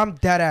think. I'm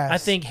dead ass. I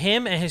think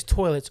him and his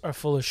toilets are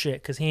full of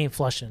shit because he ain't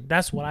flushing.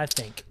 That's what I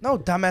think. no,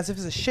 dumbass. If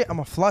it's a shit, I'm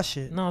gonna flush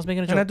it. No, I was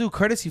making a And I joke. do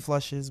courtesy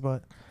flushes,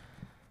 but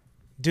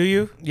Do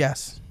you?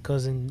 yes.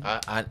 Because in I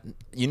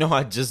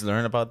I just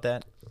learned about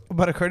that.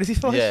 But a courtesy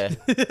flush. Yeah.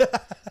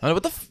 I'm like,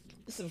 what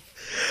the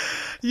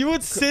You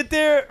would sit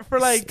there for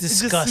like It's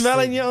just disgusting.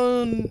 smelling your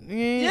own.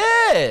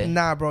 Yeah.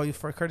 Nah, bro. You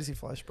for a courtesy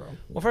flush, bro.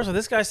 well, first of all,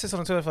 this guy sits on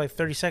the toilet for like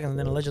 30 seconds and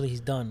then allegedly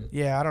he's done.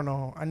 Yeah, I don't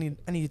know. I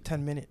need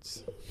 10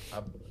 minutes.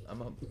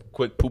 I'm a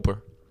quick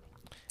pooper.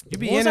 You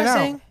be What was in and I out.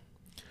 saying?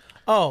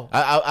 Oh,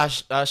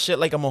 I shit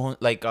like I'm a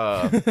they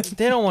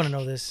don't want to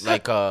know this.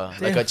 like a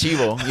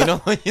chivo. You know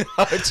how a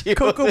chivo.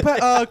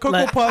 Cocoa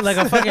like, puffs. like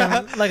a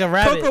fucking like a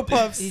rabbit. Cocoa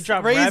Puffs, He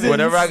dropped raisins. rabbit.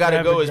 Whenever I gotta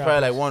rabbit go, it's probably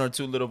droppers. like 1 or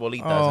 2 little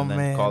bolitas, Oh, and then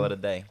man. call it a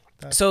day.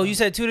 So you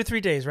said 2 to 3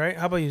 days, right?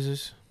 How about you,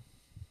 Zeus?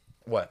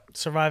 What?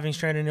 Surviving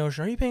stranded in the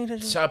ocean. Are you paying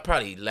attention? So I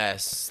probably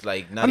last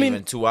like not I mean,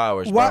 even 2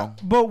 hours, Why? bro.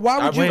 But why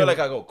I would you? feel like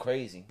I go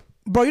crazy,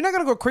 Bro, you're not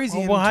gonna go crazy.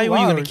 Well, in how 2 are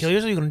you gonna hours. kill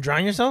yourself? You gonna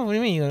drown yourself? What do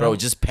you mean? bro.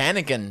 Just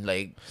panicking,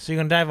 like So you're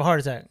gonna die of a heart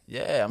attack?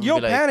 yeah. I'm You don't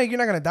gonna be like, panic. You're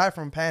not gonna die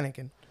from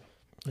panicking.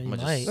 You I'ma might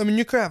just- I mean,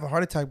 you could have a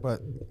heart attack,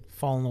 but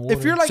fall in the water.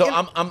 if you're like, so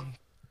in,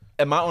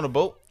 am I on a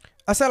boat?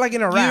 I said like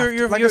in a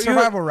raft, like a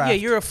survival raft. Yeah,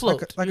 you're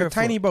afloat. like You're a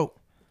tiny boat,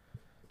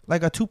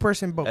 like a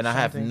 2-person boat. And I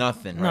have something.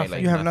 nothing, right? Nothing.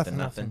 Like You have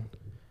nothing.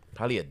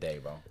 Probably a day,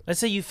 bro. Let's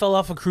say you fell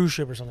off a cruise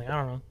ship or something. I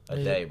don't know. A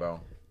day,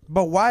 bro.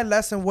 But why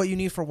lessen what you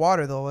need for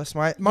water though? That's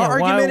my Yeah,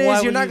 argument why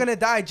is you're would not you- gonna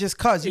die just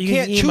cause you You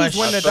can't can eat my choose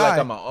when I to feel die. like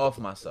I'm off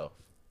myself.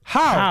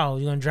 How?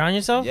 You gonna drown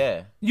yourself?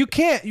 Yeah. You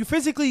can't. You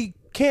physically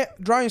can't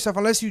drown yourself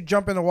unless you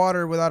jump in the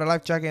water without a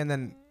life jacket and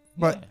then.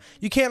 But Yeah.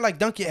 you can't like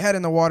dunk your head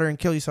in the water and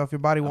kill yourself. Your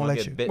body I'm won't gonna let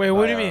get you. bit Wait,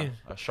 what by do you mean?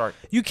 A shark.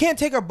 You can't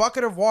take a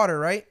bucket of water,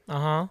 right?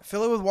 Uh-huh.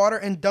 Fill it with water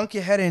and dunk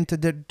your head in to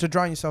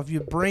drown yourself.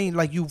 Your brain,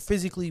 like you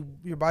physically,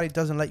 your body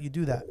doesn't let you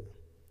do that.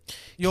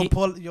 You'll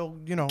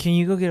you know. Can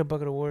you go get a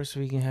bucket of water so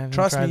we can have him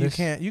Trust try me, this?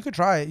 you can't. You could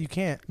try it. You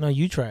can't. No,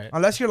 you try it.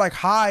 Unless you're like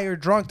high or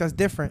drunk, that's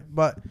different.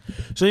 But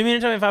So you mean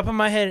to tell me if I put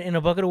my head in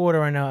a bucket of water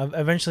right now,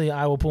 eventually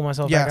I will pull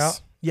myself back out?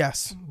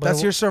 yes, But that's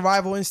it- your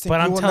survival instinct. But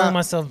You I'm will telling not-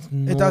 myself,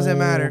 no, it doesn't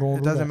matter. don't It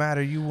do doesn't that.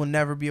 matter. You will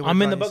never be able. I'm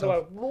to in the drown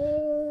bucket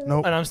yourself. like,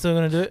 Nope. and I'm still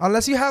gonna do it.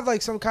 Unless you have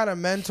like some kind of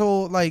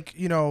mental, like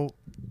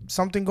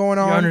something going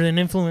You're on under an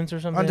influence or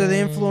something. under the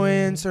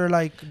influence or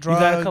like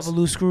drugs. You got a couple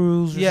loose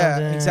screws. Or yeah,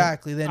 something.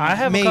 exactly. Then I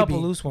have maybe, a couple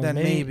loose ones. Then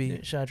maybe.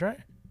 Should I try it?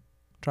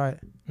 Try it.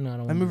 No, I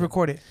don't. Let me wanna do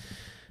record it.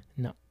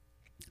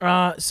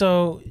 it.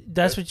 So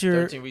that's what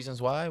you're. 13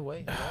 Reasons Why.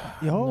 Wait.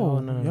 Yo,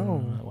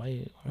 no. Why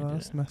you do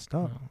that's that? messed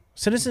up. No.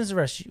 Citizens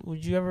arrest.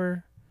 Would you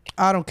ever?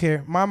 I don't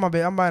care. I'm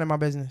minding my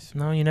business.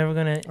 No, you're never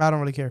gonna. I don't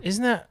really care.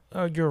 Isn't that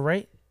your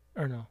right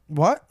or no?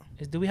 What?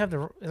 Do we have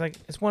the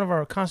it's one of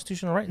our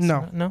constitutional rights?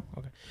 No. No.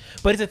 Okay,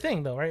 but it's a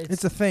thing though, right?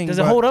 It's a thing. Does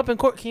it but hold up in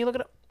court? Can you look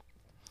it up?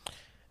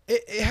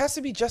 It has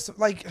to be just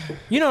like.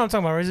 You know what I'm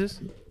talking about, right? Is this?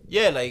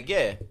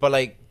 Yeah, but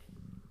like,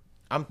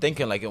 I'm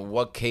thinking like, in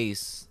what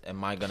case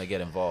am I gonna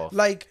get involved?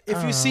 Like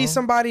if you I see don't know.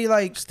 somebody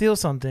like. Steal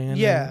something? And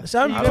Yeah, Then, so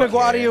you're I'm, gonna don't go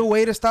out of care. your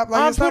way to stop.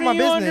 Like I'm it's not putting my you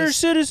business. under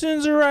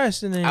citizens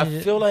arrest, and then I you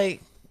feel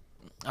like,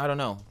 I don't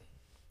know.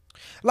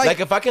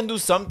 Like if I can do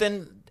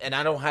something and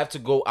I don't have to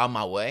go out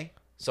my way.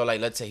 So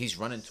like, let's say he's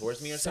running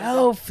towards me or something,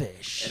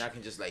 selfish. and I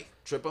can just like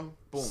trip him.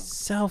 Boom.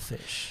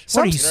 Selfish.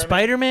 Some- What are you, You know what I mean?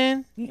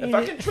 Spider-Man? If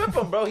I can trip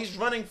him, bro, he's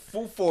running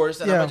full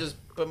force, and Yeah. I'm gonna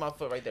just put my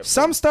foot right there.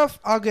 Some stuff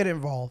I'll get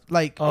involved.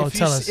 Like Oh, if you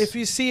tell us. if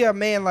you see a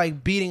man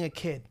like beating a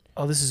kid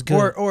Oh, this is good.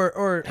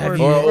 or Have or,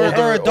 you-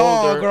 or a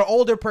dog older- or an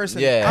older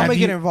person, Yeah. I'm Have gonna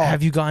you- get involved.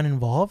 Have you gotten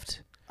involved?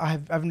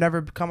 I've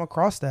never come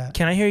across that.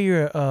 Can I hear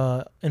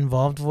your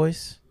involved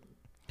voice?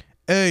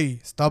 Hey,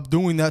 stop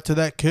doing that to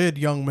that kid,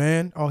 young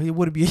man. Oh, he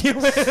would be.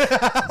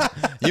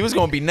 He was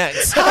gonna be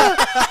next.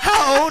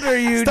 How old are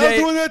you, Stop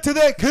doing that to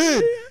that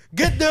kid.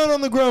 Get down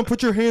on the ground.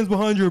 Put your hands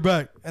behind your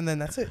back, and then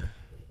that's it.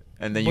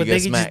 And then you But get they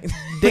can smacked.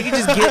 they can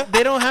just get.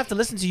 They don't have to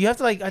listen to you. You have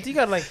to I think you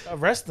gotta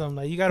arrest them.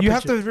 Like you gotta. You put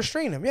have your, to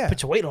restrain him. Yeah,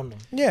 put your weight on them.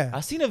 yeah.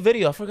 I seen a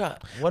video. I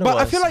forgot what it But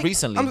was. I feel like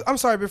recently. I'm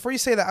sorry. Before you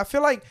say that, I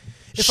feel like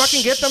if I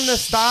can get them to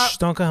stop, Shh,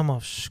 don't cut him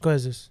off. Shh, go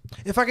ahead, this.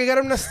 if I can get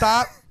them to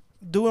stop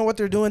doing what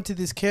they're doing to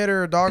this kid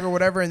or a dog or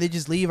whatever, and they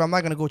just leave, I'm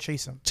not gonna go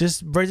chase them.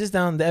 Just break this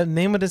down. The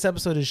name of this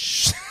episode is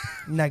Shh.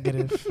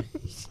 Negative.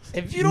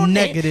 If you don't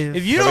Negative.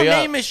 if you Hurry don't up.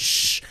 name it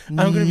Shh, I'm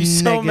gonna be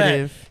so mad.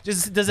 Negative.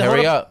 Just does it Hurry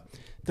hold up? up.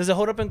 Does it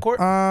hold up in court?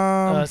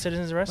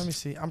 Citizens arrest. Let me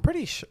see. I'm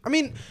pretty sure. I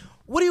mean,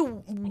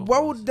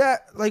 what would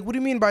that like? What do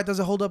you mean by does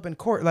it hold up in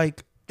court?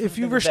 Like, if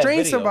you Look at that restrain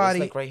video. It's, somebody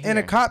like, right and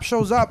a here. cop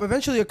shows up,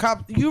 eventually a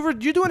cop you're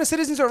doing a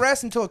citizen's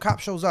arrest until a cop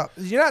shows up.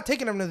 You're not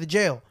taking them to the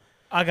jail.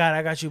 I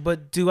got you.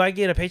 But do I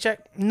get a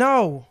paycheck?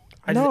 No,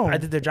 no. I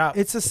did their job.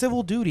 It's a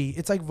civil duty.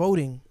 It's like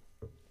voting.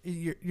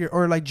 You're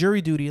or like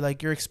jury duty.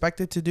 Like you're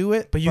expected to do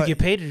it. but you get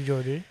paid to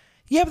jury duty.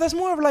 Yeah, but that's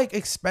more of like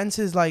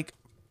expenses. Like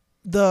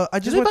I Do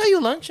just they went buy you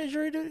lunch at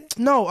jury duty?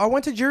 no. I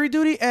went to jury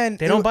duty and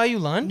They don't buy you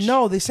lunch.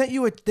 No, they send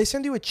you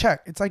a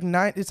check. It's like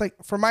It's like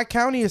for my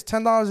county, it's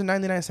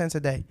 $10.99 a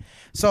day.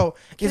 So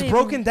it's Can't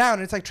broken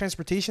down. It's like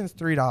transportation is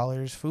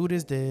 $3. Food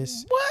is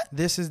this. What?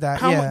 This is that.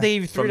 How yeah. much? They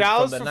give you From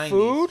 $3 the for 90s,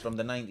 food. From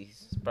the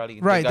 90s. Probably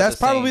they Right. got That's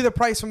the probably same. the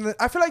price from the.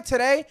 I feel like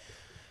today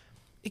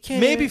It can't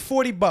maybe even-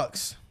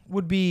 $40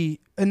 would be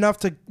enough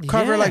to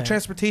cover Yeah. like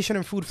transportation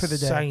and food for the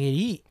So I day. can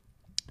eat.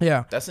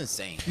 Yeah. That's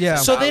insane. Yeah.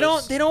 So they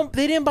 $10.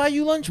 didn't buy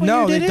you lunch when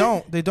No, you did they it?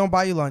 don't. They don't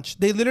buy you lunch.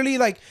 They literally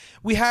like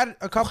we had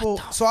a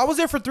couple. So I was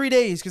there for 3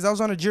 days because I was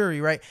on a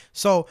jury, right?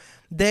 So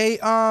they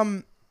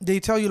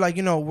tell you like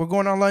we're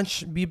going on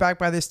lunch. Be back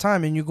by this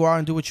time, and you go out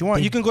and do what you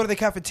want. You can go to the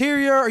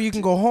cafeteria or you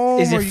can go home.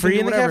 Is it or you free can do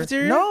in the whatever.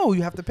 cafeteria? No,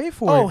 you have to pay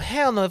for Oh it.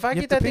 hell no! If I You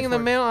get have to that pay thing in the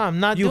for it. mail, I'm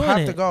not You doing have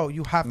it. to go.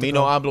 You have to. Me go.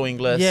 no hablo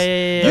inglés.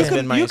 Yeah. That's You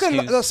been my you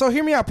excuse. can. So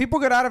hear me out. People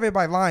get out of it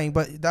by lying,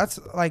 but that's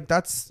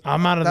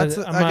I'm out of that's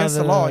the. I'm out against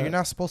of the law. You're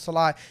not supposed to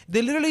lie.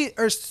 They literally,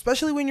 or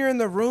especially when you're in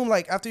the room,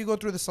 like after you go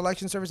through the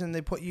selection service and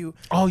they put you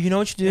Oh, you know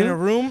what you do? in a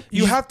room,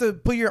 you You- have to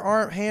put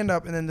your hand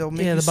up, and then they'll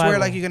make Yeah, you the swear Bible.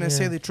 like you're gonna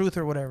say Yeah. the truth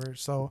or whatever.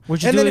 So,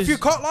 What you and do then if is- you're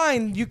caught caught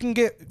lying, you can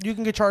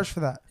get charged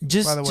for that.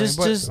 By the way,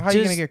 but how are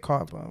you gonna get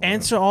caught?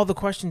 Answer all the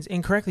questions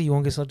incorrectly, you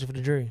won't get selected for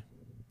the jury.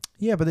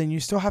 Yeah, but then you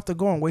still have to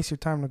go and waste your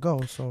time to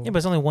go. So Yeah, but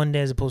it's only 1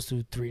 day as opposed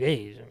to 3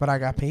 days. But I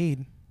got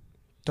paid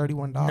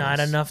 $31. Not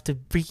enough to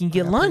freaking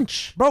get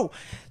lunch, bro.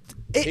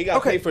 He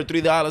got paid for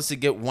 $3 to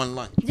get one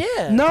lunch.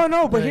 Yeah.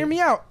 No, but hear me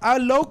out. I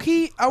low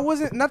key, I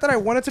wasn't. Not that I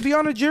wanted to be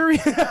on a jury.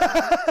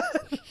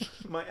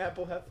 My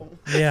Apple headphone.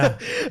 Yeah.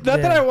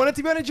 Not that I wanted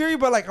to be on a jury,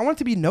 but like I wanted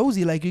to be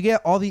nosy. Like you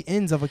get all the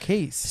ends of a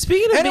case.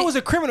 Speaking of, and it was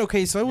a criminal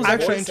case, so it was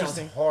actually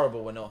interesting.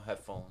 Horrible with no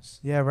headphones.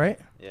 Yeah, right.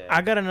 Yeah.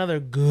 I got another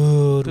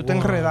good Tú te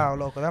enredado,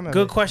 loco. Dame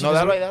good question. No,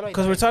 that right.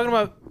 Because we're talking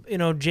about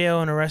jail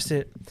and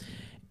arrested.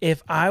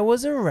 If I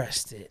was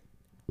arrested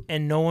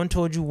and no one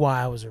told you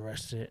why I was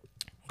arrested,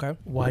 okay,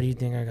 why do you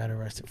think I got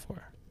arrested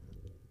for?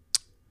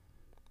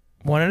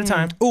 One at a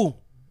time.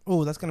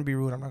 Ooh, that's gonna be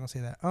rude. I'm not gonna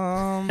say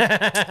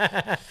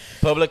that.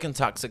 Public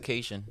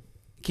intoxication.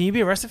 Can you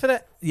be arrested for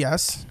that?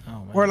 Yes. Oh,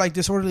 man. Or like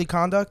disorderly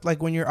conduct,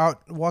 like when you're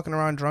out walking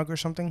around drunk or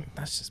something.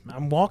 That's just.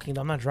 I'm walking.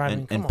 I'm not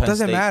driving. Come on. Penn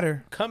Doesn't State.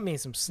 matter. Cut me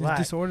some It's slack.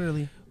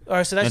 disorderly. All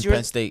right, so that's Penn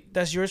yours. State.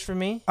 That's yours for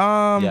me. Yeah.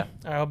 All right,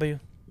 how about you?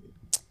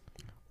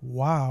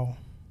 Wow.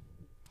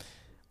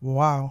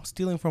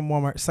 Stealing from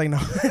Walmart. It's like no.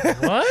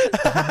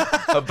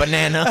 What? A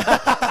banana.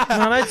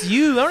 No, that's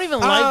you. I don't even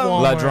like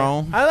Walmart.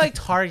 Ladrón. I like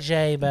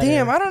Target better.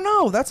 Damn, I don't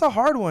know. That's a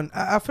hard one.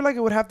 I feel like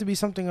it would have to be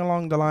something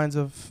along the lines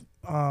of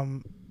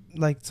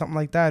like something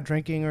like that,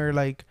 drinking or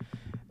like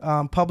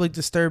public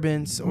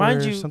disturbance or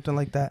Mind you, something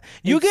like that.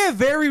 You get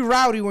very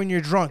rowdy when you're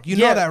drunk. You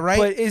know that, right?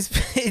 But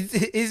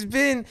it's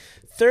been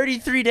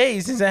 33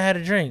 days since I had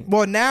a drink.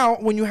 Well, now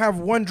when you have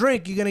one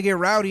drink, you're gonna get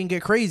rowdy and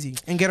get crazy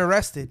and get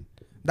arrested.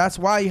 That's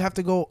why you have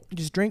to go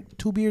just drink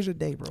 2 beers a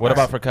day, bro. What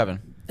about for Kevin?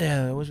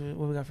 Yeah, what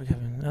we got for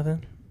Kevin?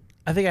 Nothing.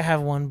 I think I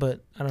have one,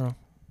 but I don't know.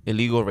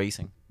 Illegal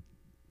racing.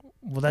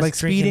 Well, that's Like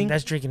drinking. speeding?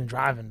 That's drinking and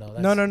driving, though.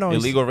 That's, No.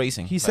 Illegal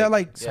racing. He said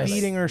like yeah,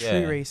 speeding or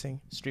street yeah.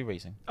 racing. Street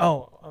racing.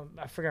 Oh,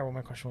 I forgot what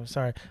my question was.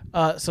 Sorry.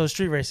 So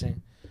street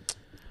racing.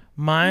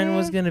 Mine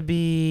was gonna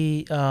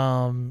be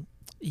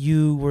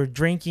you were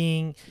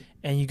drinking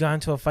and you got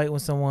into a fight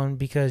with someone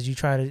because you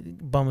tried to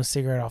bum a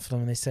cigarette off them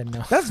and they said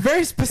no. That's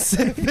very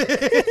specific.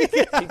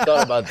 He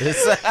thought about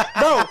this.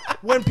 Bro,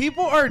 when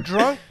people are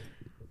drunk,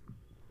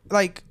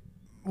 like,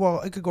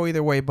 well, it could go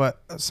either way,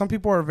 but some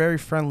people are very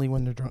friendly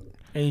when they're drunk.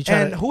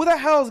 And who the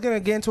hell is going to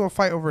get into a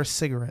fight over a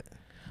cigarette?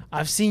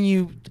 I've seen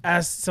you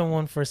ask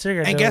someone for a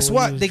cigarette. And guess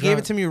what? They gave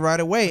it to me right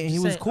away, and he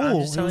was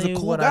cool. He was a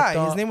cool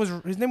guy. His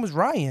name was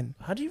Ryan.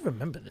 How do you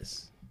remember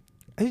this?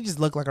 He just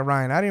looked like a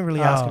Ryan. I didn't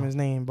really ask him his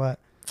name, but...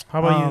 How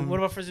about you? What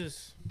about for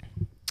Zeus?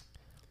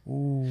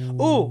 Ooh.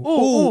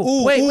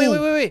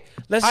 Wait.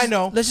 I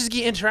know. Let's just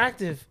get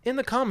interactive in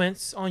the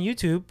comments on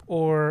YouTube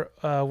or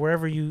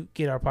wherever you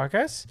get our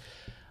podcasts.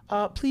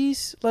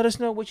 Please let us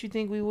know what you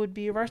think we would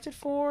be arrested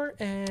for.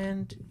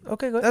 And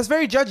okay, go ahead. That's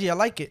very judgy. I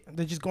like it.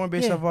 They're just going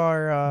based off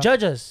our...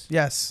 Judge us.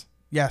 Yes.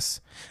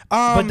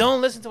 But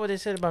don't listen to what they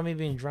said about me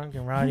being drunk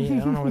and rowdy. I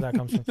don't know where that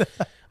comes from.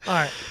 All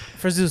right.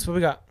 For Zeus, what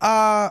we got?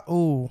 I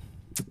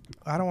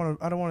don't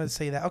want to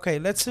say that. Okay,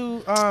 let's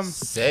do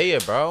Say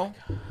it, bro.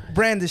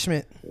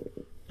 brandishment.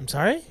 I'm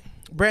sorry?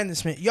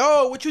 Brandishment.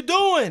 Yo, what you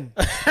doing?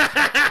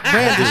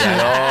 Brandishment.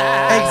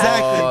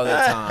 Exactly. All the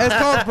time. It's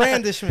called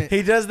brandishment.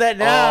 He does that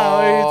now.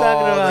 What are you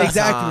talking All about? the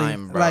Exactly.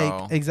 time, bro.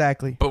 Like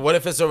exactly. But what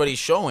if it's already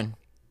showing?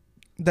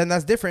 Then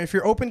that's different. If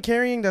you're open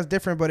carrying, that's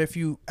different. But if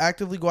you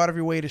actively go out of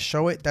your way to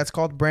show it, that's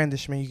called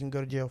brandishment. You can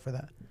go to jail for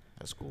that.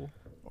 That's cool.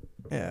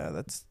 Yeah,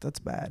 that's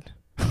bad.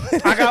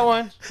 I got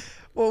one.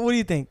 Well, what do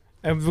you think?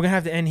 And we're gonna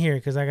have to end here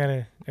because I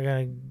have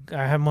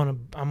him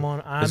on.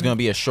 It's gonna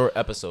be a short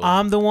episode.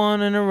 I'm the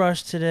one in a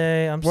rush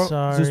today. I'm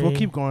sorry. Zeus, we'll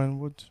keep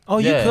going. Oh,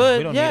 Yeah, you could.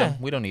 we don't need him.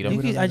 We don't need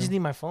him. I just need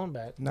my phone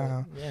back.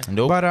 Nah. Yeah.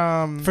 Nope.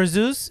 But For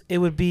Zeus, it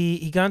would be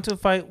he got into a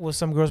fight with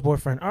some girl's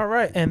boyfriend. All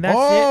right, and that's it.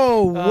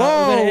 whoa, We're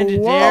gonna end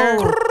it there.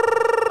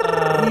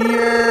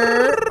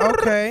 Yeah.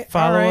 Okay.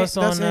 Follow All right. us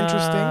on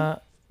interesting.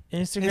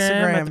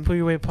 Instagram at the Put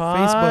Your Weight Pod.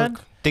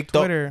 Facebook,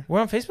 TikTok. Twitter,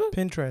 We're on Facebook.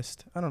 Pinterest.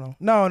 I don't know.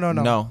 No.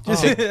 No.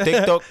 Just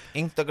TikTok,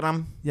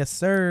 Instagram. yes,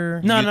 sir.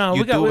 No.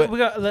 We YouTube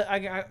got.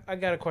 I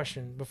got a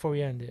question before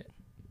we end it.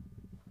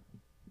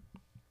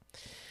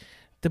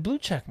 The blue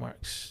check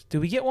marks. Do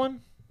we get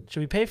one?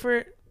 Should we pay for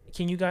it?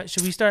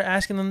 Should we start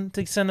asking them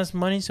to send us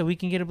money so we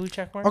can get a blue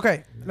check mark?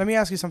 Okay, let me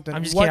ask you something.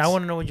 I'm just kidding. I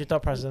want to know what your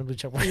thought process on the blue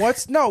check mark.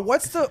 What's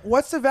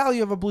the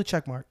value of a blue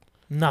check mark?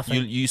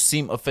 Nothing. You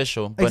seem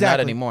official, but not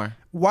Exactly. anymore.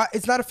 Why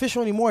it's not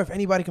official anymore if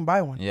anybody can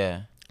buy one.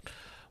 Yeah.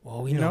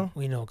 Well, we know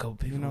a couple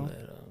people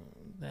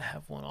that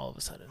have one all of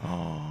a sudden.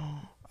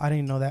 I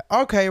didn't know that.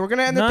 Okay, we're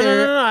gonna end it No,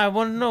 there. no. I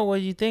want to know what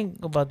you think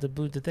about the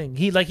blue thing.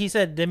 He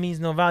said that means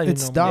no value.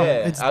 It's no dumb. more.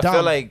 Yeah. It's I dumb.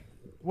 feel like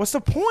What's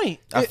the point?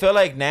 I feel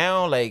like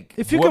now, like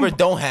If you whoever can-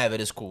 don't have it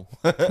is cool.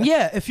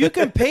 Yeah, if you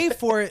can pay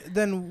for it,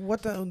 then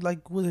what the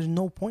like? Well, there's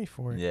no point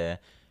for it. Yeah.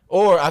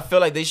 Or I feel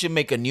like they should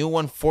make a new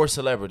one for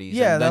celebrities.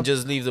 Yeah, and then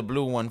just leave the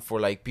blue one for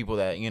like people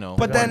that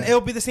But then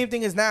it'll be the same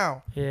thing as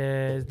now.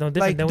 Yeah, it's no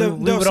different. Like Then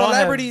the would all have-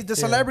 celebrities, the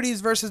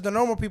celebrities versus the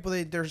normal people,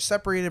 they're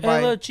separated Hey,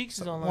 by look, Cheeks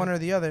is online. one or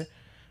the other.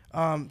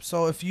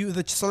 So if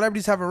the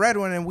celebrities have a red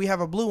one and we have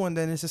a blue one,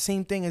 then it's the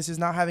same thing as just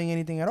not having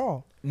anything at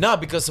all. No,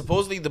 because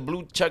supposedly the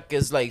blue check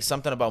is like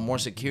something about more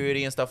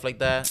security and stuff like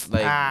that.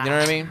 Like, you know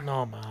what I mean?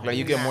 No, man. Like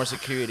you get more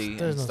security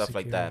There's and no stuff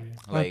like that. security.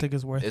 I don't Like, think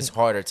it's worth it's it.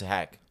 harder to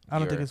hack. I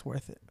don't think it's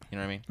worth it. You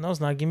know what I mean? No, it's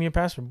not. Give me your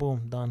password.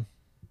 Boom, done.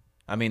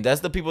 I mean,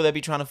 that's the people that be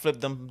trying to flip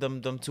them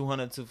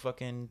 200 to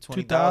fucking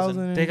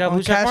 20,000. They got on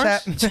blue check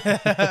Cash marks?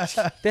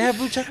 App. They have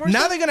blue check marks.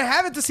 Now they're gonna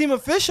have it to seem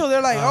official.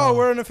 They're like, oh,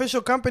 we're an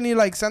official company.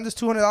 Like, send us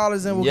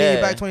 $200 and we'll give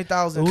you back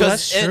 20,000. Ooh, Because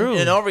that's true.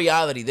 in all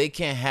reality, they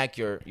can't hack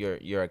your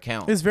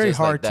account. It's very just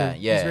hard like that. to.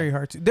 Yeah, It's very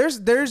hard to.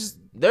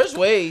 There's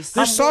ways.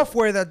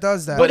 software that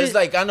does that. But it's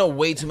like I know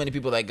way too many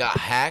people that got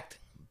hacked.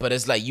 But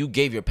it's like you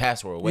gave your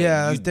password away.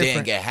 Yeah, You it's different.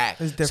 didn't get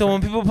hacked. It's different. So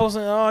when people post,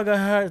 oh, I got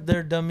hacked,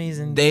 they're dummies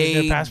and They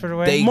gave their password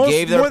away. They Most-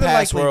 gave their more than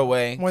password likely.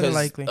 away. More than 'cause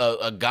likely.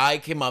 A guy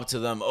came up to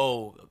them.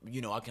 Oh,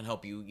 I can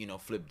help you.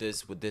 Flip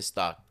this with this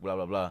stock. Blah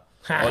blah blah.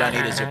 All I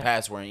need is your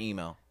password and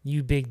email.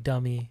 You big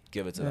dummy.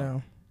 Give it to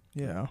them.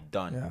 Yeah.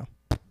 Done.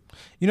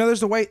 Yeah. There's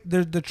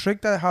the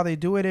trick that how they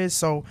do it is,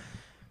 so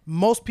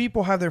most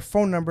people have their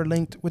phone number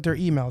linked with their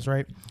emails,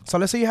 right? So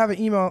let's say you have an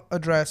email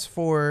address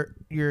for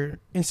your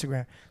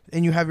Instagram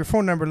and you have your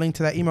phone number linked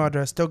to that email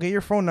address. They'll get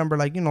your phone number,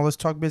 like, let's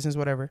talk business,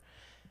 whatever.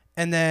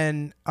 And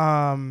then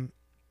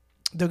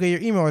they'll get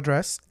your email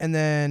address. And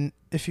then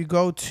if you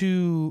go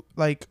to,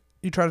 like,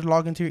 you try to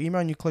log into your email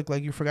and you click,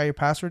 like, you forgot your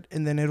password,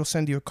 and then it'll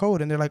send you a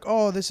code. And they're like,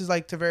 oh, this is,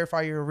 like, to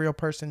verify you're a real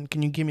person.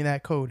 Can you give me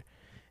that code?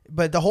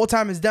 But the whole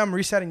time it's them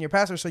resetting your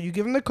password. So you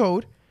give them the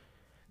code.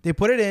 They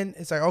put it in.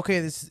 It's like, okay,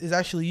 this is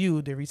actually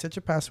you. They reset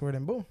your password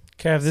and boom.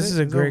 Kev, this is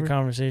a It's great over.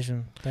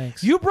 conversation.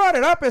 Thanks. You brought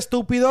it up,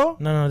 estúpido.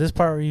 No, this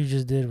part where you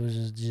just did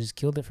was just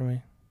killed it for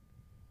me.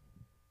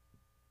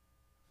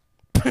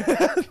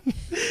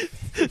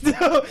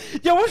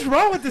 Yo, what's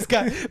wrong with this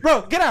guy?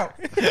 Bro, get out.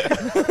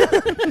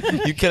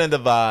 You killing the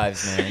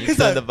vibes, man. You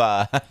killing the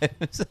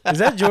vibes. Is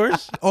that George?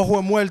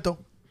 Ojo muerto.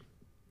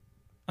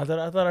 I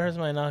thought I heard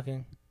somebody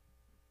knocking.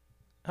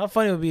 How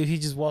funny it would be if he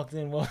just walked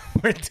in while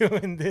we're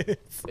doing this.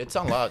 It's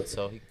unlocked,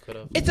 so he could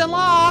have. It's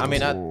unlocked. I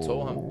mean, I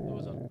told him it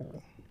was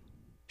unlocked.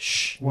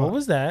 Shh. What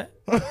was that?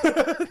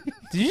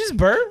 Did you just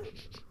burp?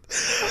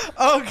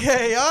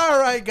 Okay, all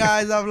right,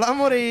 guys.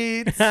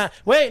 Hablamos.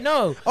 Wait,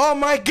 no. Oh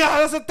my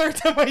God, that's the third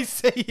time I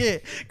say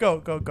it.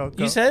 Go.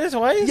 You said it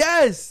twice?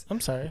 Yes.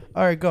 I'm sorry.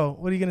 All right, go.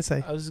 What are you gonna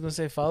say? I was just gonna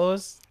say follow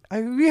us.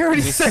 We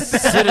already said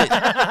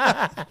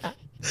that.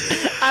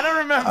 I don't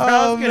remember.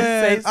 I Oh was gonna say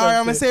man. something. All right,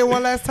 I'm gonna say it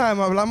one last time.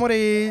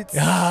 Hablamos.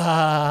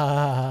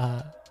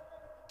 Ah.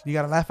 You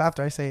gotta laugh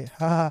after I say it.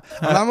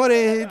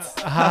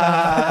 Hablamos.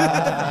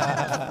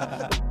 Ah.